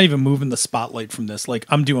 I'm not even moving the spotlight from this. Like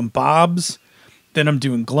I'm doing Bob's, then I'm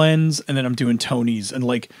doing Glenn's, and then I'm doing Tony's, and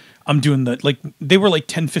like I'm doing they were like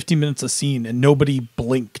 10-15 minutes a scene, and nobody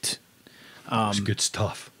blinked. It's good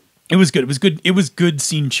stuff. It was good. It was good. It was good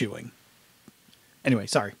scene chewing. Anyway,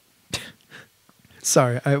 sorry.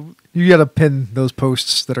 Sorry, you got to pin those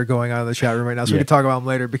posts that are going on in the chat room right now, so we can talk about them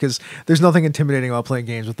later. Because there's nothing intimidating about playing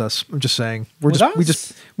games with us. I'm just saying, we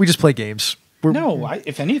just play games.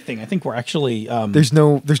 If anything, I think we're actually there's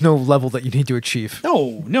no level that you need to achieve.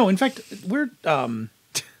 No. In fact, we're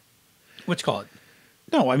what you call it?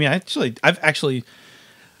 No, I mean, I've actually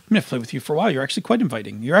played with you for a while. You're actually quite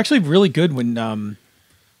inviting. You're actually really good when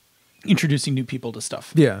introducing new people to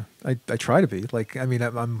stuff. Yeah, I try to be. Like, I mean,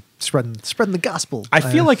 I'm spreading the gospel. I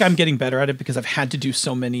feel like I'm getting better at it because I've had to do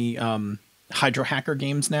so many Hydro Hacker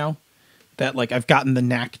games now that like I've gotten the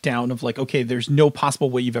knack down of like, okay, there's no possible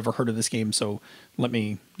way you've ever heard of this game, so let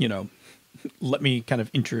me kind of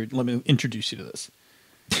introduce you to this.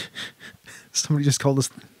 Somebody just called us.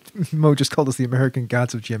 Mo just called us the American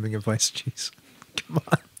gods of GMing advice. Jeez, come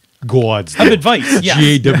on. Gods. Of advice, yeah.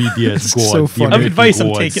 GAWDS. Gods. So funny. Of advice, I'm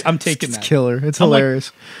gods. taking It's that. killer. It's I'm like-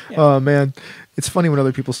 hilarious. Oh man, it's funny when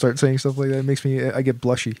other people start saying stuff like that. It makes me. I get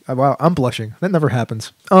blushy. Wow, I'm blushing. That never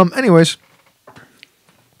happens. Anyways.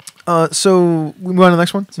 So we move on to the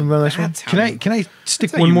next one. So we move on to the next one. That's how Can I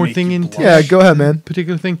stick That's how one you more make thing you in? blush. Yeah, go ahead, man.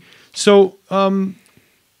 Particular thing. So,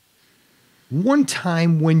 one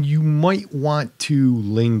time when you might want to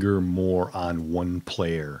linger more on one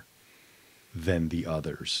player than the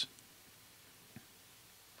others.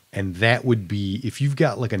 And that would be if you've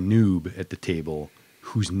got like a noob at the table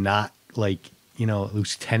who's not like,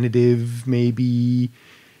 who's tentative maybe.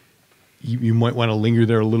 You might want to linger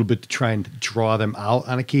there a little bit to try and draw them out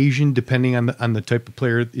on occasion, depending on the type of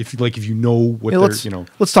player. If you know what Yeah, they're,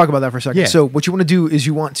 let's talk about that for a second. Yeah. So what you want to do is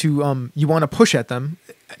you want to push at them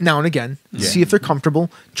now and again, see if they're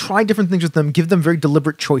comfortable, try different things with them, give them very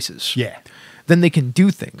deliberate choices. Yeah. Then they can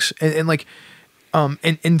do things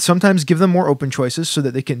and sometimes give them more open choices so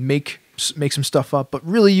that they can make some stuff up. But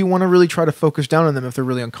really, you want to really try to focus down on them if they're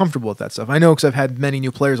really uncomfortable with that stuff. I know because I've had many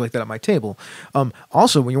new players like that at my table.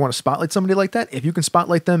 Also, when you want to spotlight somebody like that, if you can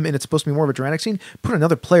spotlight them and it's supposed to be more of a dramatic scene, put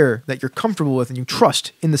another player that you're comfortable with and you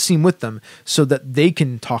trust in the scene with them so that they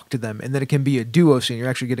can talk to them, and then it can be a duo scene. You're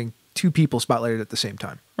actually getting two people spotlighted at the same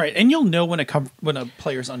time. Right, and you'll know when a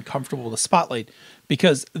player's uncomfortable with a spotlight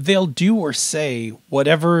because they'll do or say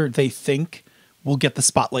whatever they think will get the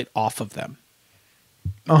spotlight off of them.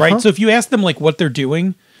 Right, so if you ask them like what they're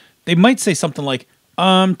doing, they might say something like,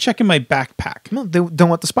 checking my backpack. No, they don't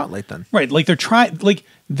want the spotlight then. Right, like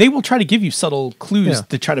they will try to give you subtle clues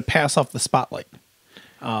to try to pass off the spotlight.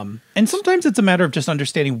 And sometimes it's a matter of just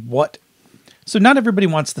understanding what. So not everybody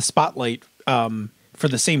wants the spotlight for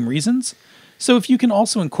the same reasons. So if you can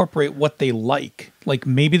also incorporate what they like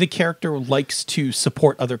maybe the character likes to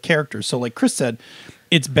support other characters. So like Chris said,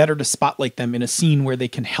 it's better to spotlight them in a scene where they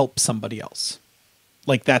can help somebody else.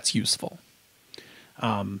 Like that's useful.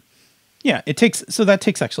 That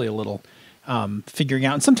takes actually a little figuring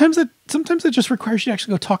out. And sometimes it just requires you to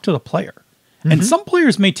actually go talk to the player. Mm-hmm. And some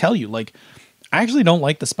players may tell you like, I actually don't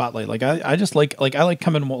like the spotlight. Like I just like I like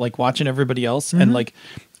coming like watching everybody else and like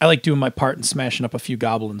I like doing my part and smashing up a few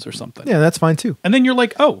goblins or something. Yeah, that's fine too. And then you're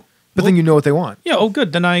like, oh, But then you know what they want. yeah, oh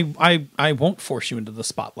good. Then I won't force you into the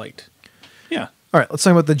spotlight. Yeah. All right, let's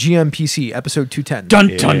talk about the GMPC episode 210.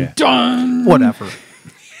 Dun dun dun.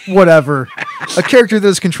 Whatever. A character that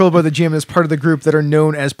is controlled by the GM is part of the group that are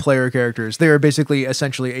known as player characters. They are basically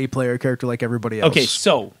essentially a player character like everybody else. Okay,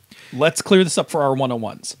 so let's clear this up for our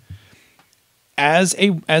 101s. As a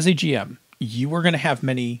GM, you are going to have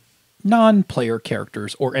many non-player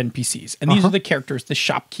characters or NPCs. And these are the characters, the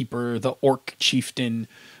shopkeeper, the orc chieftain,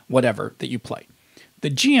 whatever that you play. The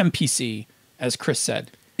GMPC, as Chris said,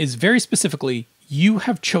 is very specifically you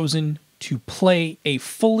have chosen to play a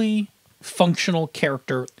fully functional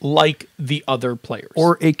character like the other players.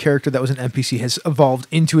 Or a character that was an NPC has evolved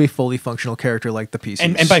into a fully functional character like the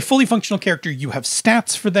PCs. And by fully functional character, you have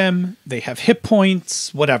stats for them, they have hit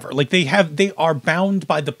points, whatever. Like they are bound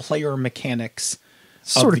by the player mechanics.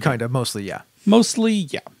 Sort of, kind of, mostly, yeah. Mostly,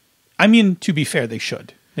 yeah. I mean, to be fair, they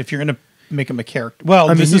should. If you're going to make them a character. Well, I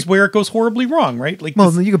mean, this is where it goes horribly wrong, right? Like,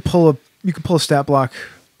 well, you could pull a stat block.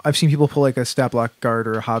 I've seen people pull like a stat block guard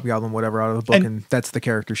or a hobgoblin, whatever, out of the book, and that's the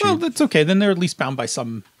character sheet. well, that's okay. Then they're at least bound by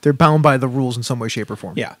some. They're bound by the rules in some way, shape, or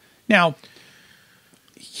form. Yeah. Now,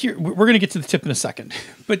 here we're going to get to the tip in a second,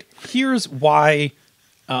 but here's why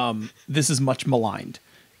this is much maligned.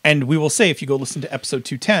 And we will say, if you go listen to episode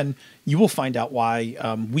 210, you will find out why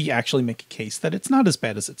we actually make a case that it's not as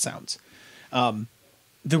bad as it sounds.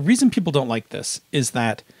 The reason people don't like this is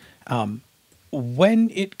that when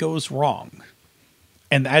it goes wrong,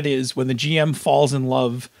 and that is when the GM falls in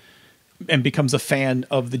love and becomes a fan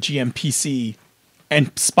of the GM PC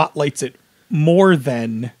and spotlights it more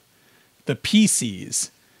than the PCs,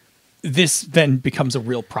 this then becomes a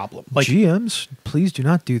real problem. Like GMs, please do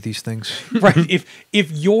not do these things. right,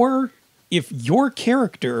 if your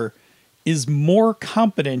character is more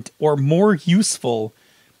competent or more useful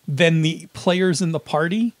than the players in the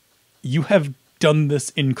party, you have done this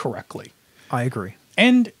incorrectly. I agree.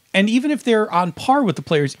 And And even if they're on par with the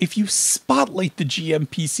players, if you spotlight the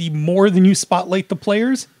GMPC more than you spotlight the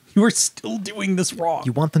players, you are still doing this wrong.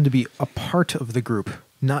 You want them to be a part of the group,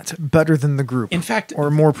 not better than the group. In fact,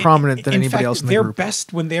 or more prominent than anybody else in the they're group. They're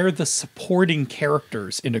best when they're the supporting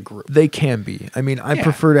characters in a group. They can be. I mean, I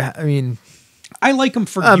prefer to. I like them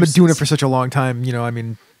for. I've been uses. doing it for such a long time. You know, I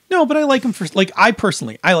mean. No, but I like them for I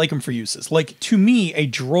personally like them for uses. Like, to me, a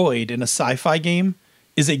droid in a sci-fi game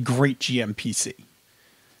is a great GMPC.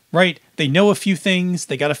 Right? They know a few things.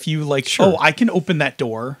 They got a few Sure. I can open that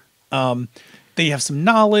door. They have some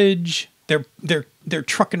knowledge. They're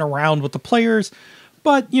trucking around with the players.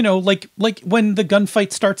 But, like when the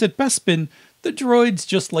gunfight starts at Bespin, the droids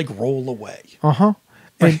just roll away. Uh-huh.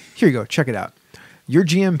 And here you go. Check it out. Your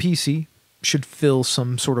GMPC should fill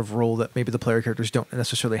some sort of role that maybe the player characters don't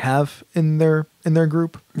necessarily have in their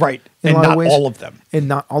group. Right. In And a lot of not ways. all of them. And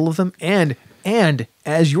not all of them. And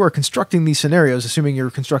as you are constructing these scenarios, assuming you're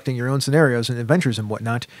constructing your own scenarios and adventures and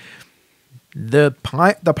whatnot, the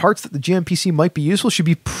parts that the GMPC might be useful should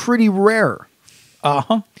be pretty rare.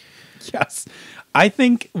 Uh-huh. Yes. I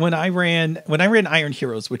think when I ran Iron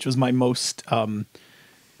Heroes, which was my most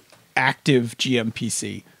active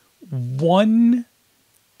GMPC, one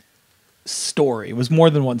story, it was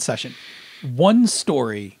more than one session, one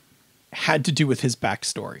story had to do with his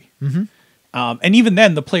backstory. Mm-hmm. And even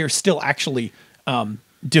then, the player still actually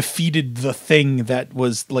defeated the thing that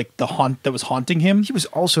was that was haunting him. He was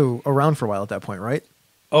also around for a while at that point, right?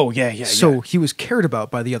 Oh, yeah. So he was cared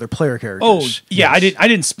about by the other player characters. Oh, yeah. Yes. I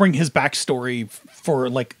didn't spring his backstory for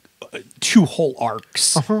 2 whole arcs,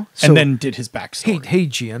 So, and then did his backstory. Hey,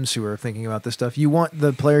 GMs who are thinking about this stuff, you want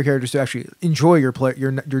the player characters to actually enjoy your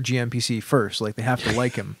GMPC first. Like, they have to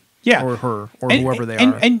like him, Yeah. or her, or whoever they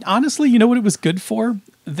are. And honestly, you know what it was good for?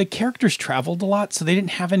 The characters traveled a lot, so they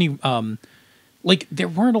didn't have any there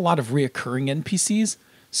weren't a lot of reoccurring NPCs.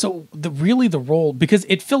 So the role, because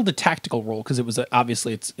it filled a tactical role, because it was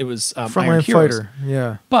obviously it was Iron Frontline Heroes. fighter,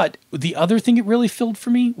 yeah. But the other thing it really filled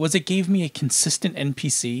for me was it gave me a consistent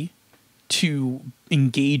NPC to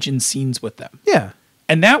engage in scenes with them. Yeah.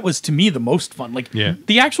 And that was, to me, the most fun. Yeah.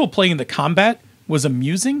 The actual playing the combat was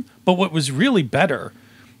amusing, but what was really better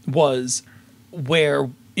was where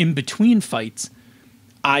in between fights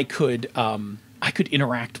I could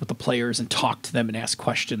interact with the players and talk to them and ask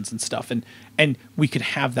questions and stuff, and we could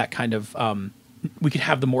have that kind of we could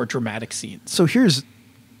have the more dramatic scenes. So here's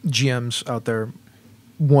GMs out there,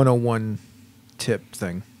 101 tip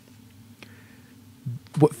thing.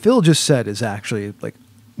 What Phil just said is actually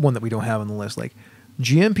one that we don't have on the list.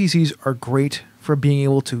 GMPCs are great for being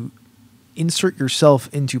able to insert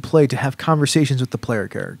yourself into play, to have conversations with the player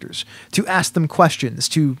characters, to ask them questions,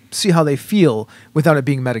 to see how they feel without it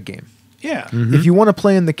being metagame. Yeah. Mm-hmm. If you want to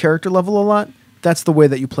play in the character level a lot, that's the way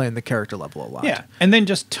that you play in the character level a lot. Yeah, and then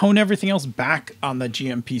just tone everything else back on the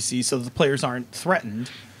GMPC so the players aren't threatened.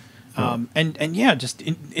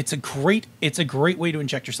 It's a great way to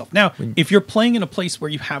inject yourself. Now, if you're playing in a place where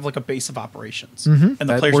you have a base of operations and the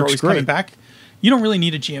that players are works always great. coming back, you don't really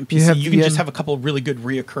need a GMPC. You can VM. just have a couple of really good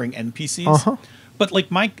reoccurring NPCs. Uh-huh. But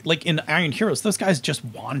in Iron Heroes, those guys just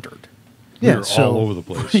wandered. Yeah, They're so all over the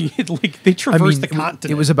place. They traversed the it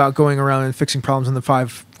continent. was about going around and fixing problems in the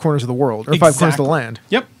 5 corners of the world, or 5 corners of the Exactly. land.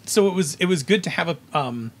 Yep. So it was good to have a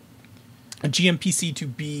GMPC to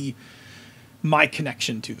be my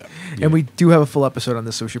connection to them. And we do have a full episode on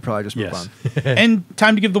this, so we should probably just move Yes. on. And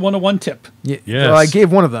time to give the 101 tip. Yeah, Yes. well, I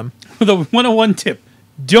gave one of them. The 101 tip.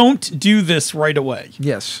 Don't do this right away.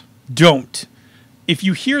 Yes. Don't. If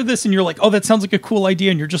you hear this and you're like, oh, that sounds like a cool idea,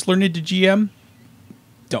 and you're just learning to GM,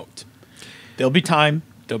 don't. There'll be time.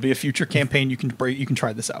 There'll be a future campaign. You can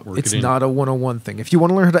try this out. It's not a 101 thing. If you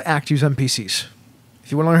want to learn how to act, use NPCs.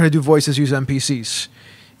 If you want to learn how to do voices, use NPCs.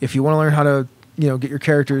 If you want to learn how to get your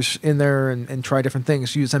characters in there and try different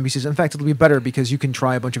things, use NPCs. In fact, it'll be better because you can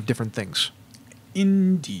try a bunch of different things.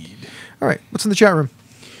 Indeed. All right, what's in the chat room?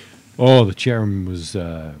 Oh, the chat room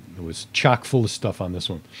was chock full of stuff on this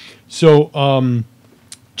one. So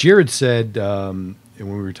Jared said, and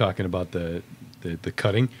when we were talking about the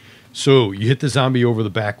cutting, so you hit the zombie over the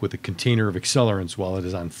back with a container of accelerants while it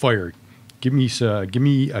is on fire. Give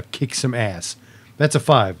me a kick some ass. That's a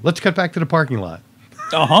 5. Let's cut back to the parking lot.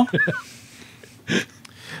 Uh-huh.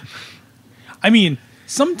 I mean,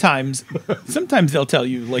 sometimes they'll tell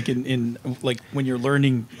you, in when you're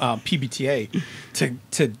learning PBTA,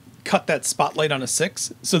 to cut that spotlight on a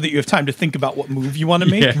 6 so that you have time to think about what move you want to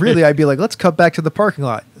make. Yeah. Really, I'd be like, let's cut back to the parking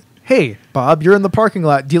lot. Hey, Bob, you're in the parking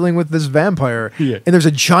lot dealing with this vampire, Yeah. and there's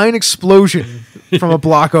a giant explosion from a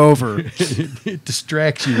block over. It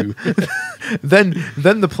distracts you. then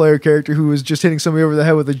the player character who was just hitting somebody over the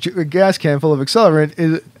head with a gas can full of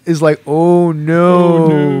accelerant is like, oh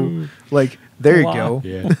no. Like, there you go.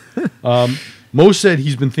 Yeah. Mo said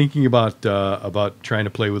he's been thinking about trying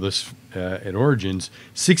to play with us at Origins.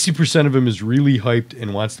 60% of him is really hyped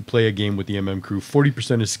and wants to play a game with the MM crew.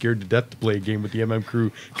 40% is scared to death to play a game with the MM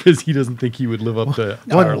crew because he doesn't think he would live up to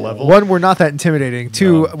our level. One, we're not that intimidating.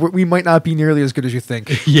 Two, we might not be nearly as good as you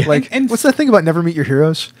think. Yeah. Like, And what's that thing about never meet your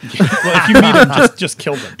heroes? Well, if you meet them, just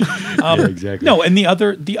kill them. Yeah, exactly. No, and the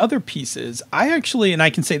other piece is I actually, and I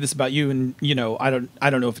can say this about you, and I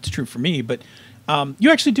don't know if it's true for me, but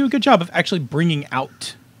you actually do a good job of actually bringing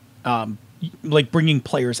out, bringing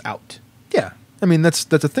players out. Yeah, I mean that's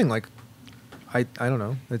a thing. Like, I don't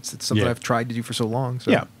know. It's something Yeah. I've tried to do for so long. So.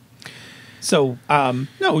 Yeah. So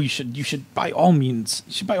no, you should by all means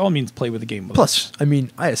play with the game. With us. Plus, I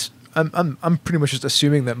mean, I'm pretty much just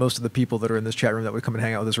assuming that most of the people that are in this chat room that would come and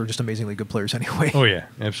hang out with us are just amazingly good players anyway. Oh yeah,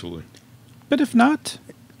 absolutely. But if not,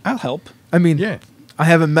 I'll help. I mean, Yeah. I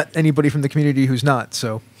haven't met anybody from the community who's not.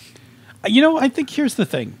 So. I think here's the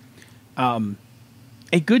thing.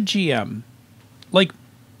 A good GM,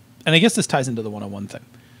 and I guess this ties into the one-on-one thing.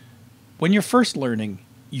 When you're first learning,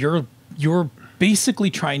 you're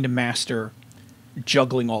basically trying to master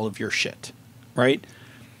juggling all of your shit, right?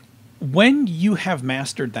 When you have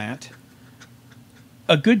mastered that,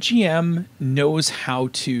 a good GM knows how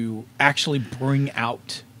to actually bring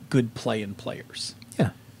out good play in players.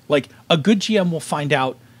 Yeah. Like, a good GM will find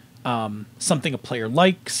out something a player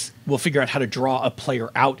likes, will figure out how to draw a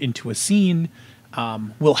player out into a scene,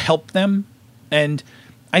 will help them. And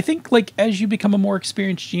I think, as you become a more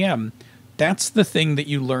experienced GM, that's the thing that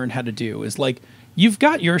you learn how to do is, you've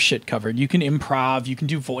got your shit covered. You can improv, you can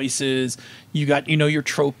do voices, you got, your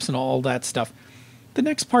tropes and all that stuff. The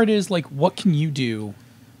next part is, what can you do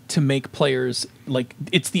to make players,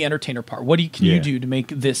 it's the entertainer part. What can you do to make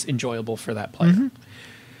this enjoyable for that player? Mm-hmm.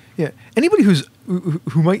 Yeah. Anybody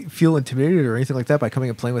who might feel intimidated or anything like that by coming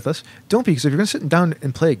and playing with us, don't be, because if you're going to sit down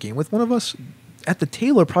and play a game with one of us, at the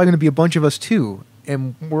table are probably going to be a bunch of us too,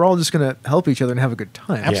 and we're all just going to help each other and have a good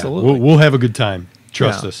time. Absolutely. Yeah, we'll have a good time.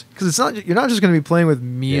 Trust us. Because you're not just going to be playing with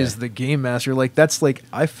me as the game master. That's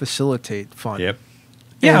I facilitate fun. Yep.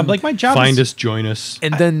 Yeah, And my job Find is... us, join us.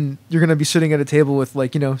 And then you're going to be sitting at a table with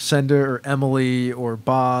Senda or Emily or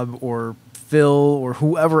Bob or Phil or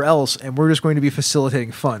whoever else, and we're just going to be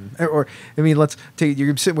facilitating fun. Or let's take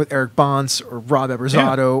you're sitting with Eric Bonce or Rob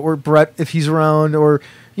Eberzato or Brett if he's around, or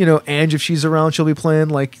Ange if she's around, she'll be playing.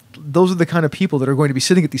 Those are the kind of people that are going to be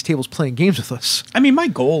sitting at these tables playing games with us. I mean, my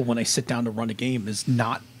goal when I sit down to run a game is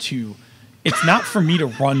it's not for me to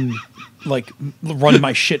run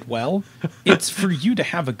my shit well. It's for you to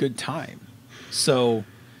have a good time. So,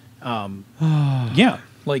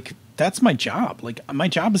 that's my job. My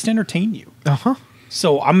job is to entertain you. Uh-huh.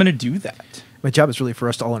 So I'm going to do that. My job is really for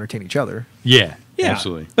us to all entertain each other. Yeah,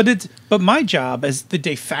 absolutely. But my job as the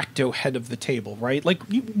de facto head of the table, right?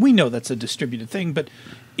 We know that's a distributed thing, but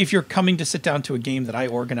if you're coming to sit down to a game that I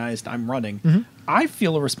organized, I'm running, I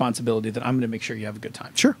feel a responsibility that I'm going to make sure you have a good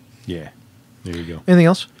time. Sure. Yeah. There you go. Anything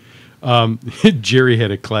else? Jerry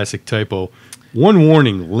had a classic typo. One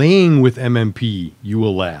warning: laying with MMP, you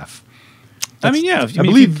will laugh. I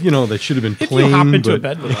believe that should have been if plain. you hop into a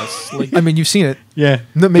bed with us, you've seen it. Yeah.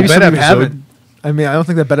 No, maybe The some bed of you episode. haven't. I don't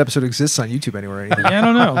think that bed episode exists on YouTube anywhere or anything. I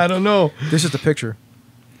don't know. I don't know. There's just a picture.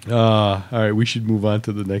 All right, we should move on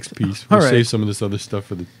to the next piece. We'll All right. save some of this other stuff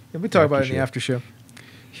for the. Yeah, we talk about it in the show. after show.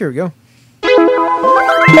 Here we go.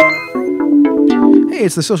 Hey,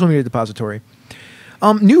 it's the social media depository.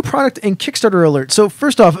 New product and Kickstarter alert. So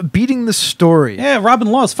first off, beating the story. Yeah, Robin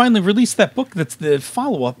Laws finally released that book that's the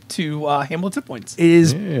follow-up to Hamlet's Hit Points. It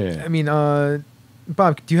is. Yeah.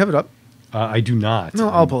 Bob, do you have it up? I do not. No,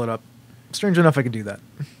 I'll pull it up. Strange enough, I can do that.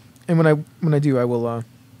 And when I do, I will.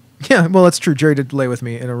 Yeah, well, that's true. Jerry did lay with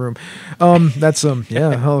me in a room. That's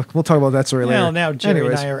yeah. We'll talk about that story later. Well, now Jerry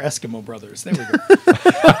Anyways. and I are Eskimo brothers. There we go.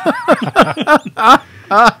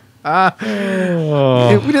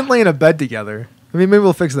 We didn't lay in a bed together. Maybe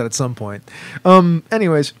we'll fix that at some point.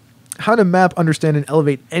 Anyways, how to map, understand, and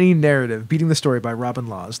elevate any narrative. Beating the Story by Robin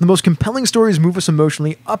Laws. The most compelling stories move us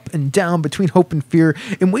emotionally up and down between hope and fear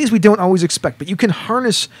in ways we don't always expect, but you can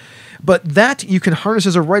harness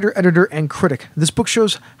as a writer, editor, and critic. This book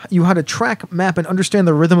shows you how to track, map, and understand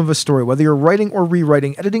the rhythm of a story. Whether you're writing or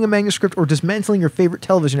rewriting, editing a manuscript, or dismantling your favorite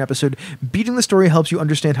television episode, Beating the Story helps you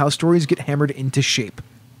understand how stories get hammered into shape.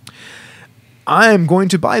 I'm going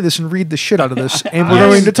to buy this and read the shit out of this, and we're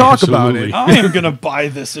going to talk about it. Absolutely. I am going to buy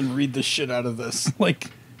this and read the shit out of this.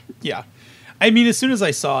 Yeah. I mean, as soon as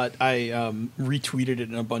I saw it, I retweeted it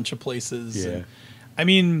in a bunch of places. Yeah. And, I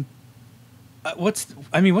mean,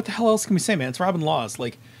 what the hell else can we say, man? It's Robin Laws.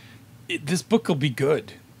 Like, this book will be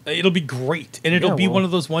good. It'll be great, and it'll be one of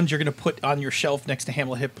those ones you're going to put on your shelf next to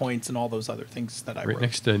Hamlet hit points and all those other things that I wrote. Right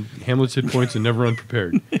next to Hamlet's hit points and Never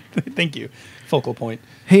Unprepared. Thank you. Focal point.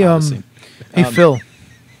 Hey, obviously. Phil.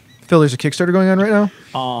 Phil, there's a Kickstarter going on right now.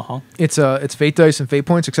 Uh-huh. It's Fate Dice and Fate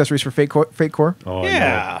Points, accessories for Fate Core. Oh,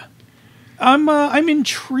 Yeah. I'm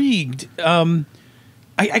intrigued. I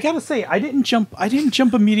gotta say, I didn't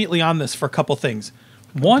jump immediately on this for a couple things.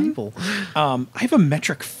 One, I have a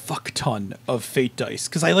metric fuck ton of Fate dice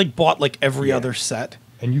because I bought every other set.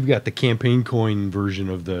 And you've got the campaign coin version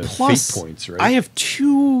of the Plus, Fate points, right? I have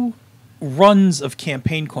 2 runs of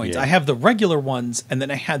campaign coins. Yeah. I have the regular ones, and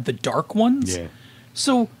then I had the dark ones. Yeah.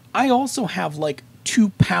 So I also have 2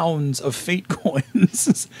 pounds of Fate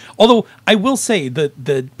coins. Although I will say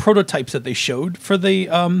the prototypes that they showed for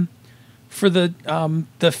the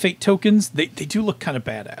Fate tokens, they do look kind of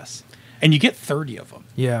badass. And you get 30 of them.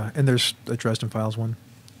 Yeah, and there's a Dresden Files one.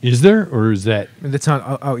 Is there, or is that? It's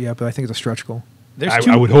not out yet, but I think it's a stretch goal. There's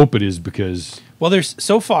I would hope it is because. Well, there's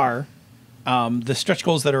so far the stretch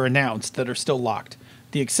goals that are announced that are still locked.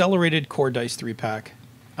 The accelerated core dice 3-pack,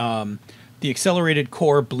 the accelerated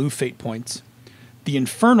core blue Fate points, the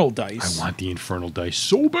infernal dice. I want the infernal dice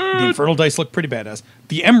so bad. The infernal dice look pretty badass.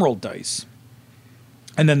 The emerald dice,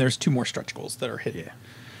 and then there's 2 more stretch goals that are hidden. Yeah.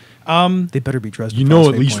 They better be Dresden You Files know,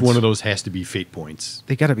 at Fate least points. one of those has to be Fate points.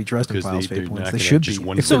 They got to be Dresden Because Files they're Fate points. not They gonna should have be. just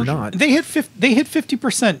one If they're version. not, They hit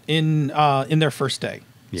 50% in their first day.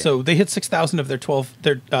 Yeah. So they hit 6,000 of their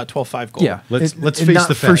 12.5 goal. yeah. Let's and face not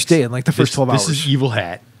the first facts. day in the first 12 hours. This is Evil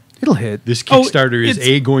Hat. It'll hit. This Oh, Kickstarter is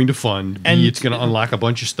it's- going to fund. and- B, it's going to unlock a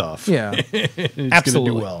bunch of stuff. Yeah. It's Absolutely. going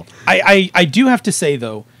to do well. I do have to say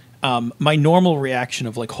though, my normal reaction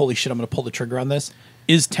of holy shit, I'm going to pull the trigger on this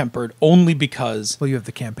is tempered only because. Well, you have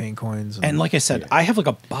the campaign coins. And like I said, I have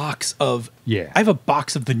a box of I have a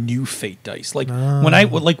box of the new Fate dice. When I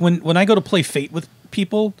when I go to play Fate with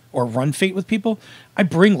people or run Fate with people, I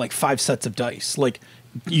bring 5 sets of dice.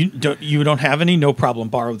 You don't have any, no problem,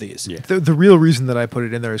 borrow these. Yeah. The real reason that I put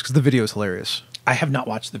it in there is because the video is hilarious. I have not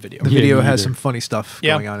watched the video. The Yeah, video me has either. some funny stuff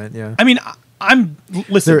Yeah. going on it. Yeah. I mean, I'm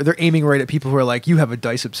listen. They're aiming right at people who are like, you have a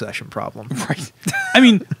dice obsession problem. Right. I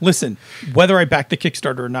mean, listen, whether I back the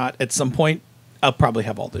Kickstarter or not, at some point, I'll probably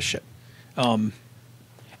have all this shit. And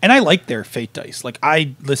I like their Fate dice.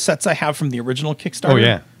 The sets I have from the original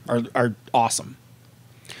Kickstarter are awesome.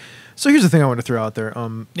 So here's the thing I want to throw out there.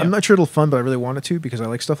 I'm Yeah. not sure it'll fun, but I really want it to because I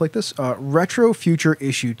like stuff like this. Retro Future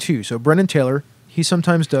issue 2. So Brendan Taylor, he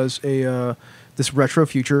sometimes does this Retro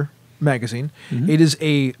Future magazine. It is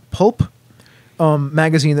a pulp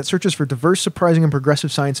magazine that searches for diverse, surprising, and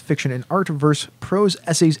progressive science fiction and art, verse, prose,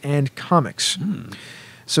 essays, and comics.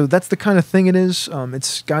 So that's the kind of thing it is.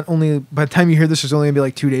 It's got only, by the time you hear this, there's only gonna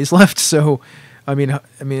be 2 days left. So, I mean,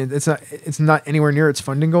 it's not anywhere near its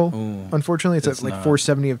funding goal. Unfortunately, it's at not.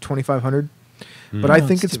 470 of 2,500. But I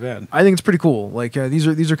think that's it's too bad. I think it's pretty cool.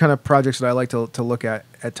 These are kind of projects that I like to look at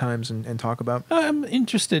times and talk about. I'm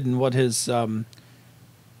interested in what his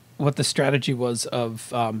what the strategy was of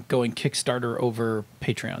going Kickstarter over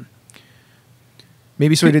Patreon.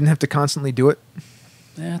 Maybe so he didn't have to constantly do it.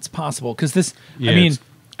 That's possible because this. Yeah, I mean, it's-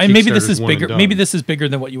 and maybe this Kickstarter's is one and bigger. done. Maybe this is bigger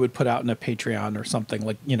than what you would put out in a Patreon or something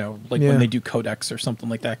Yeah. when they do Codex or something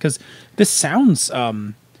like that. Because this sounds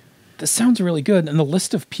really good, and the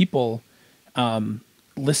list of people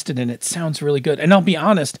listed in it sounds really good. And I'll be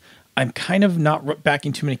honest, I'm kind of not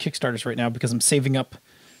backing too many Kickstarters right now because I'm saving up.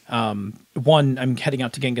 One, I'm heading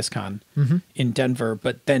out to Genghis Khan in Denver,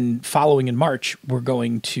 but then following in March, we're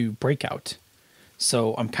going to Breakout.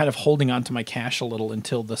 So I'm kind of holding on to my cash a little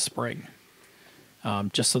until the spring,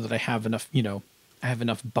 just so that I have enough, I have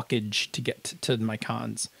enough buckage to get to my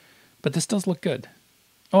cons. But this does look good.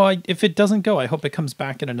 Oh, if it doesn't go, I hope it comes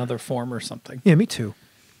back in another form or something. Yeah, me too.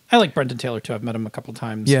 I like Brendan Taylor too. I've met him a couple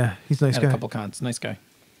times. Yeah, he's a nice at guy. a couple cons. Nice guy.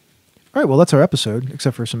 All right, well, that's our episode,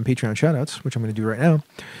 except for some Patreon shoutouts, which I'm going to do right now.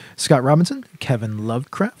 Scott Robinson, Kevin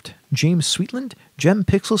Lovecraft, James Sweetland, Jem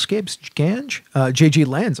Pixelscapes Gange, JG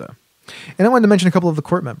Lanza. And I wanted to mention a couple of the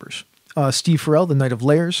court members. Steve Farrell, the Knight of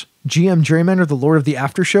Layers, GM Gerrymander, the Lord of the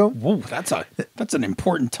After Show. Whoa, that's an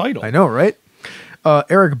important title. I know, right?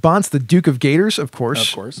 Eric Bonts, the Duke of Gators, of course.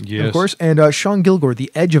 Of course. Yes. Of course. And Sean Gilgore,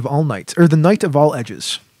 the Edge of All Knights, or the Knight of All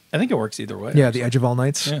Edges. I think it works either way. Yeah, the Edge of All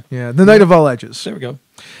Knights. Yeah. The Knight of All Edges. There we go.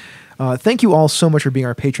 Thank you all so much for being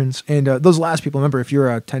our patrons. And those last people, remember, if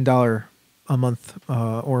you're a $10 a month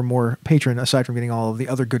or more patron, aside from getting all of the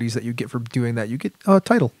other goodies that you get for doing that, you get a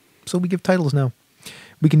title. So we give titles now.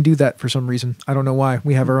 We can do that for some reason. I don't know why.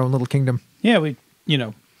 We have our own little kingdom. Yeah,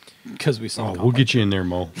 because we saw. We'll get you in there,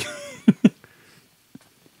 Mo.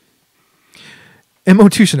 And Mo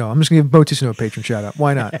Tusino. I'm just going to give Mo Tusino a patron shout out.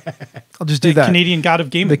 Why not? I'll just do The that. Canadian God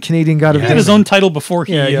of Gaming. The Canadian God of He Gaming. had his own title before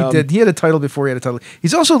he. Yeah, he did. He had a title before he had a title.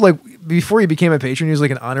 He's also like, before he became a patron, he was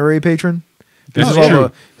like an honorary patron. This is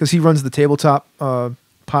true. Because he runs the tabletop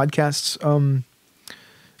podcasts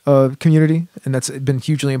community, and that's been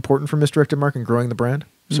hugely important for Misdirected Mark in growing the brand.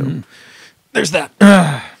 So there's that.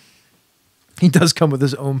 He does come with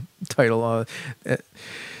his own title.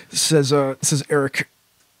 Says Eric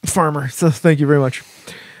Farmer. So thank you very much.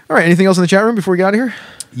 All right. Anything else in the chat room before we get out of here?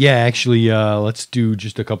 Yeah, actually, let's do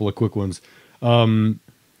just a couple of quick ones.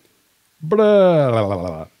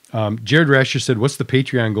 Jared Rasher said, "What's the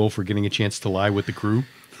Patreon goal for getting a chance to lie with the crew?"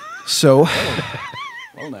 So,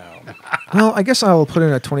 Well, now. well, I guess I'll put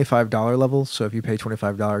in a $25 level. So if you pay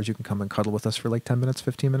 $25, you can come and cuddle with us for like 10 minutes,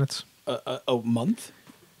 15 minutes. A month?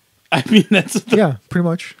 I mean, that's Yeah, pretty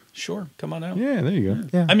much. sure. Come on out. Yeah, there you go.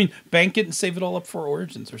 Yeah. I mean, bank it and save it all up for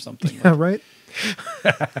Origins or something. Yeah, right.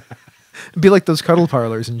 Be like those cuddle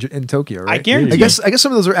parlors in Tokyo, right? I guarantee. I guess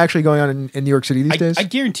some of those are actually going on in New York City these days. I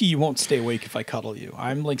guarantee you won't stay awake if I cuddle you.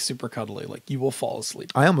 I'm like super cuddly. Like you will fall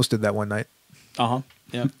asleep. I almost did that one night. Yeah.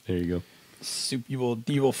 There you go. You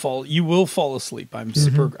will fall asleep. I'm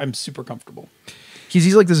super comfortable.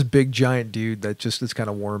 He's like this big giant dude that just is kind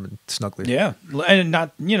of warm and snuggly. Yeah, and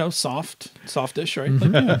not softish, right?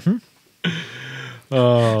 Like, yeah.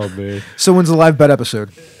 Oh man. So when's the live bed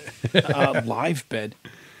episode? Live bed.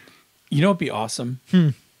 You know what'd be awesome?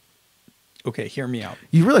 Okay, hear me out.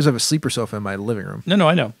 You realize I have a sleeper sofa in my living room. No,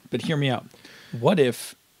 I know, but hear me out. What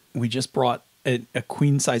if we just brought a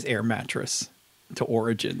queen size air mattress to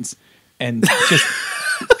Origins and just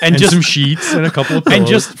And just some sheets and a couple of pillows. and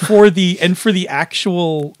just for the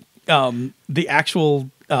actual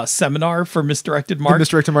seminar for Misdirected The Mark,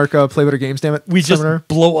 Misdirected Mark Play Better Games, damn it. we just seminar.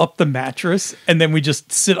 blow up the mattress and then we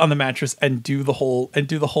just sit on the mattress and do the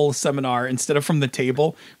whole seminar instead of from the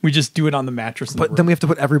table. We just do it on the mattress. But then we have to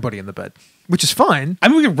put everybody in the bed, which is fine. I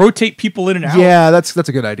mean, we can rotate people in and out. Yeah, that's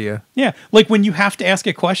a good idea. Yeah, like when you have to ask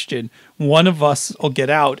a question, one of us will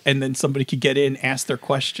get out, and then somebody could get in, ask their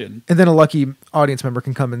question. And then a lucky audience member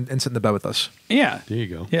can come and sit in the bed with us. Yeah, There you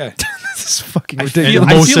go. yeah. This is fucking I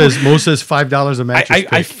ridiculous. feel- Mo says $5 a mattress.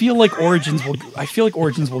 I feel like Origins will. I feel like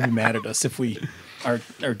Origins will be mad at us if we are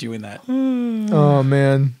doing that. Oh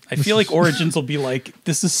man, I feel like Origins will be like,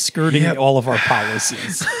 this is skirting all of our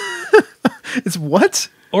policies. it's what?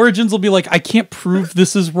 Origins will be like, I can't prove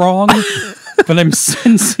this is wrong, but I'm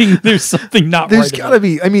sensing there's something not There's right. gotta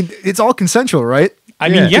be. I mean, it's all consensual, right? I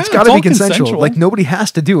mean, yeah, it's gotta all be consensual. Like nobody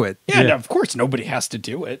has to do it. yeah, Yeah. no, of course, nobody has to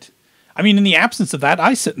do it. I mean, in the absence of that,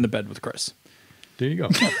 I sit in the bed with Chris. There you go.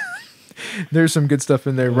 There's some good stuff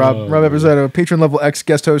in there. Rob Epizzetto, patron level X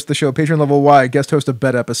guest host the show, patron level Y guest host a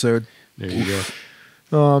bed episode. There you go.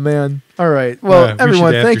 Oh man. All right. Well, Yeah, we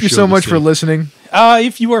everyone, should thank you after so show much this for thing. listening.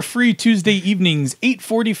 If you are free Tuesday evenings,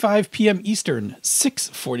 8:45 p.m. Eastern,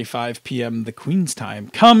 6:45 p.m. the Queen's time,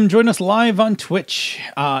 come join us live on Twitch.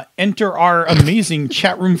 Enter our amazing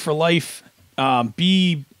chat room for life.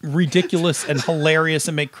 Be ridiculous and hilarious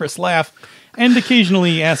and make Chris laugh, and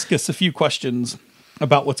occasionally ask us a few questions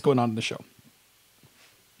about what's going on in the show.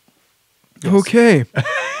 Okay.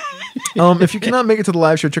 If you cannot make it to the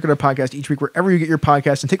live show, check out our podcast each week wherever you get your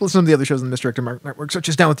podcast, and take a listen to the other shows on the Misdirected Mark Network, such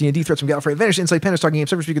as Down with D&D, Threats from Gallifrey, Advantage, Insight, Pandas, Talking Games,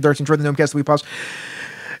 Cyber Speaker, Darts, Enjoy the Gnomecast, the Wee Paws,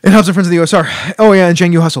 and House of Friends of the OSR. Oh yeah, and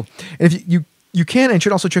Jang You Hustle. And if you can and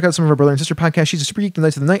should also check out some of our brother and sister podcasts. She's a Super Geek, The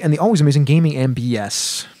Knights of the Night, and the always amazing Gaming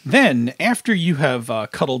MBS. Then, after you have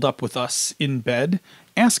cuddled up with us in bed,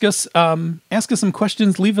 ask us some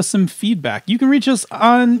questions, leave us some feedback. You can reach us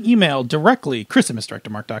on email directly,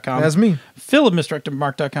 Chris@misdirectedmark.com. That's me. Phil at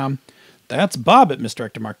misdirectedmark.com. That's Bob at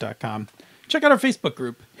misdirectedmark.com. Check out our Facebook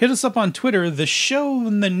group. Hit us up on Twitter. The show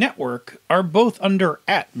and the network are both under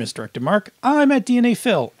 @misdirectedmark. I'm at DNA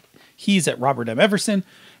Phil. He's at Robert M. Everson.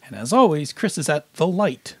 And as always, Chris is at The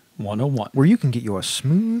Light 101. Where you can get your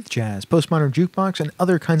smooth jazz, postmodern jukebox, and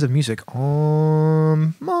other kinds of music like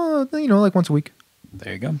once a week.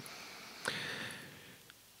 There you go.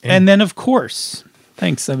 And then, of course,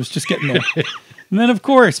 thanks. I was just getting there. And then, of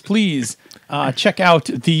course, please check out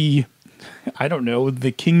the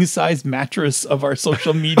king-size mattress of our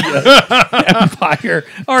social media empire,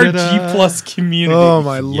 our G+ community. Oh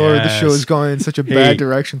my lord, the show Yes. is going in such a Hey, bad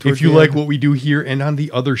direction. Towards If you the like end. what we do here and on the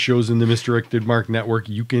other shows in the Misdirected Mark Network,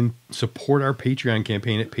 you can support our Patreon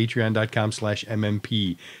campaign at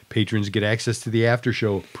patreon.com/MMP. Patrons get access to the after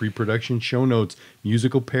show, pre-production show notes,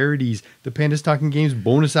 musical parodies, the Pandas Talking Games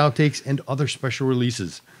bonus outtakes, and other special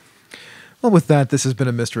releases. Well, with that, this has been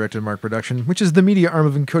a Misdirected Mark production, which is the media arm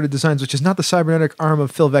of Encoded Designs, which is not the cybernetic arm of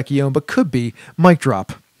Phil Vecchione, but could be. Mic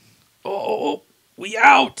drop. Oh, we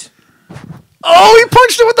out. Oh, he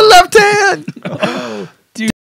punched it with the left hand!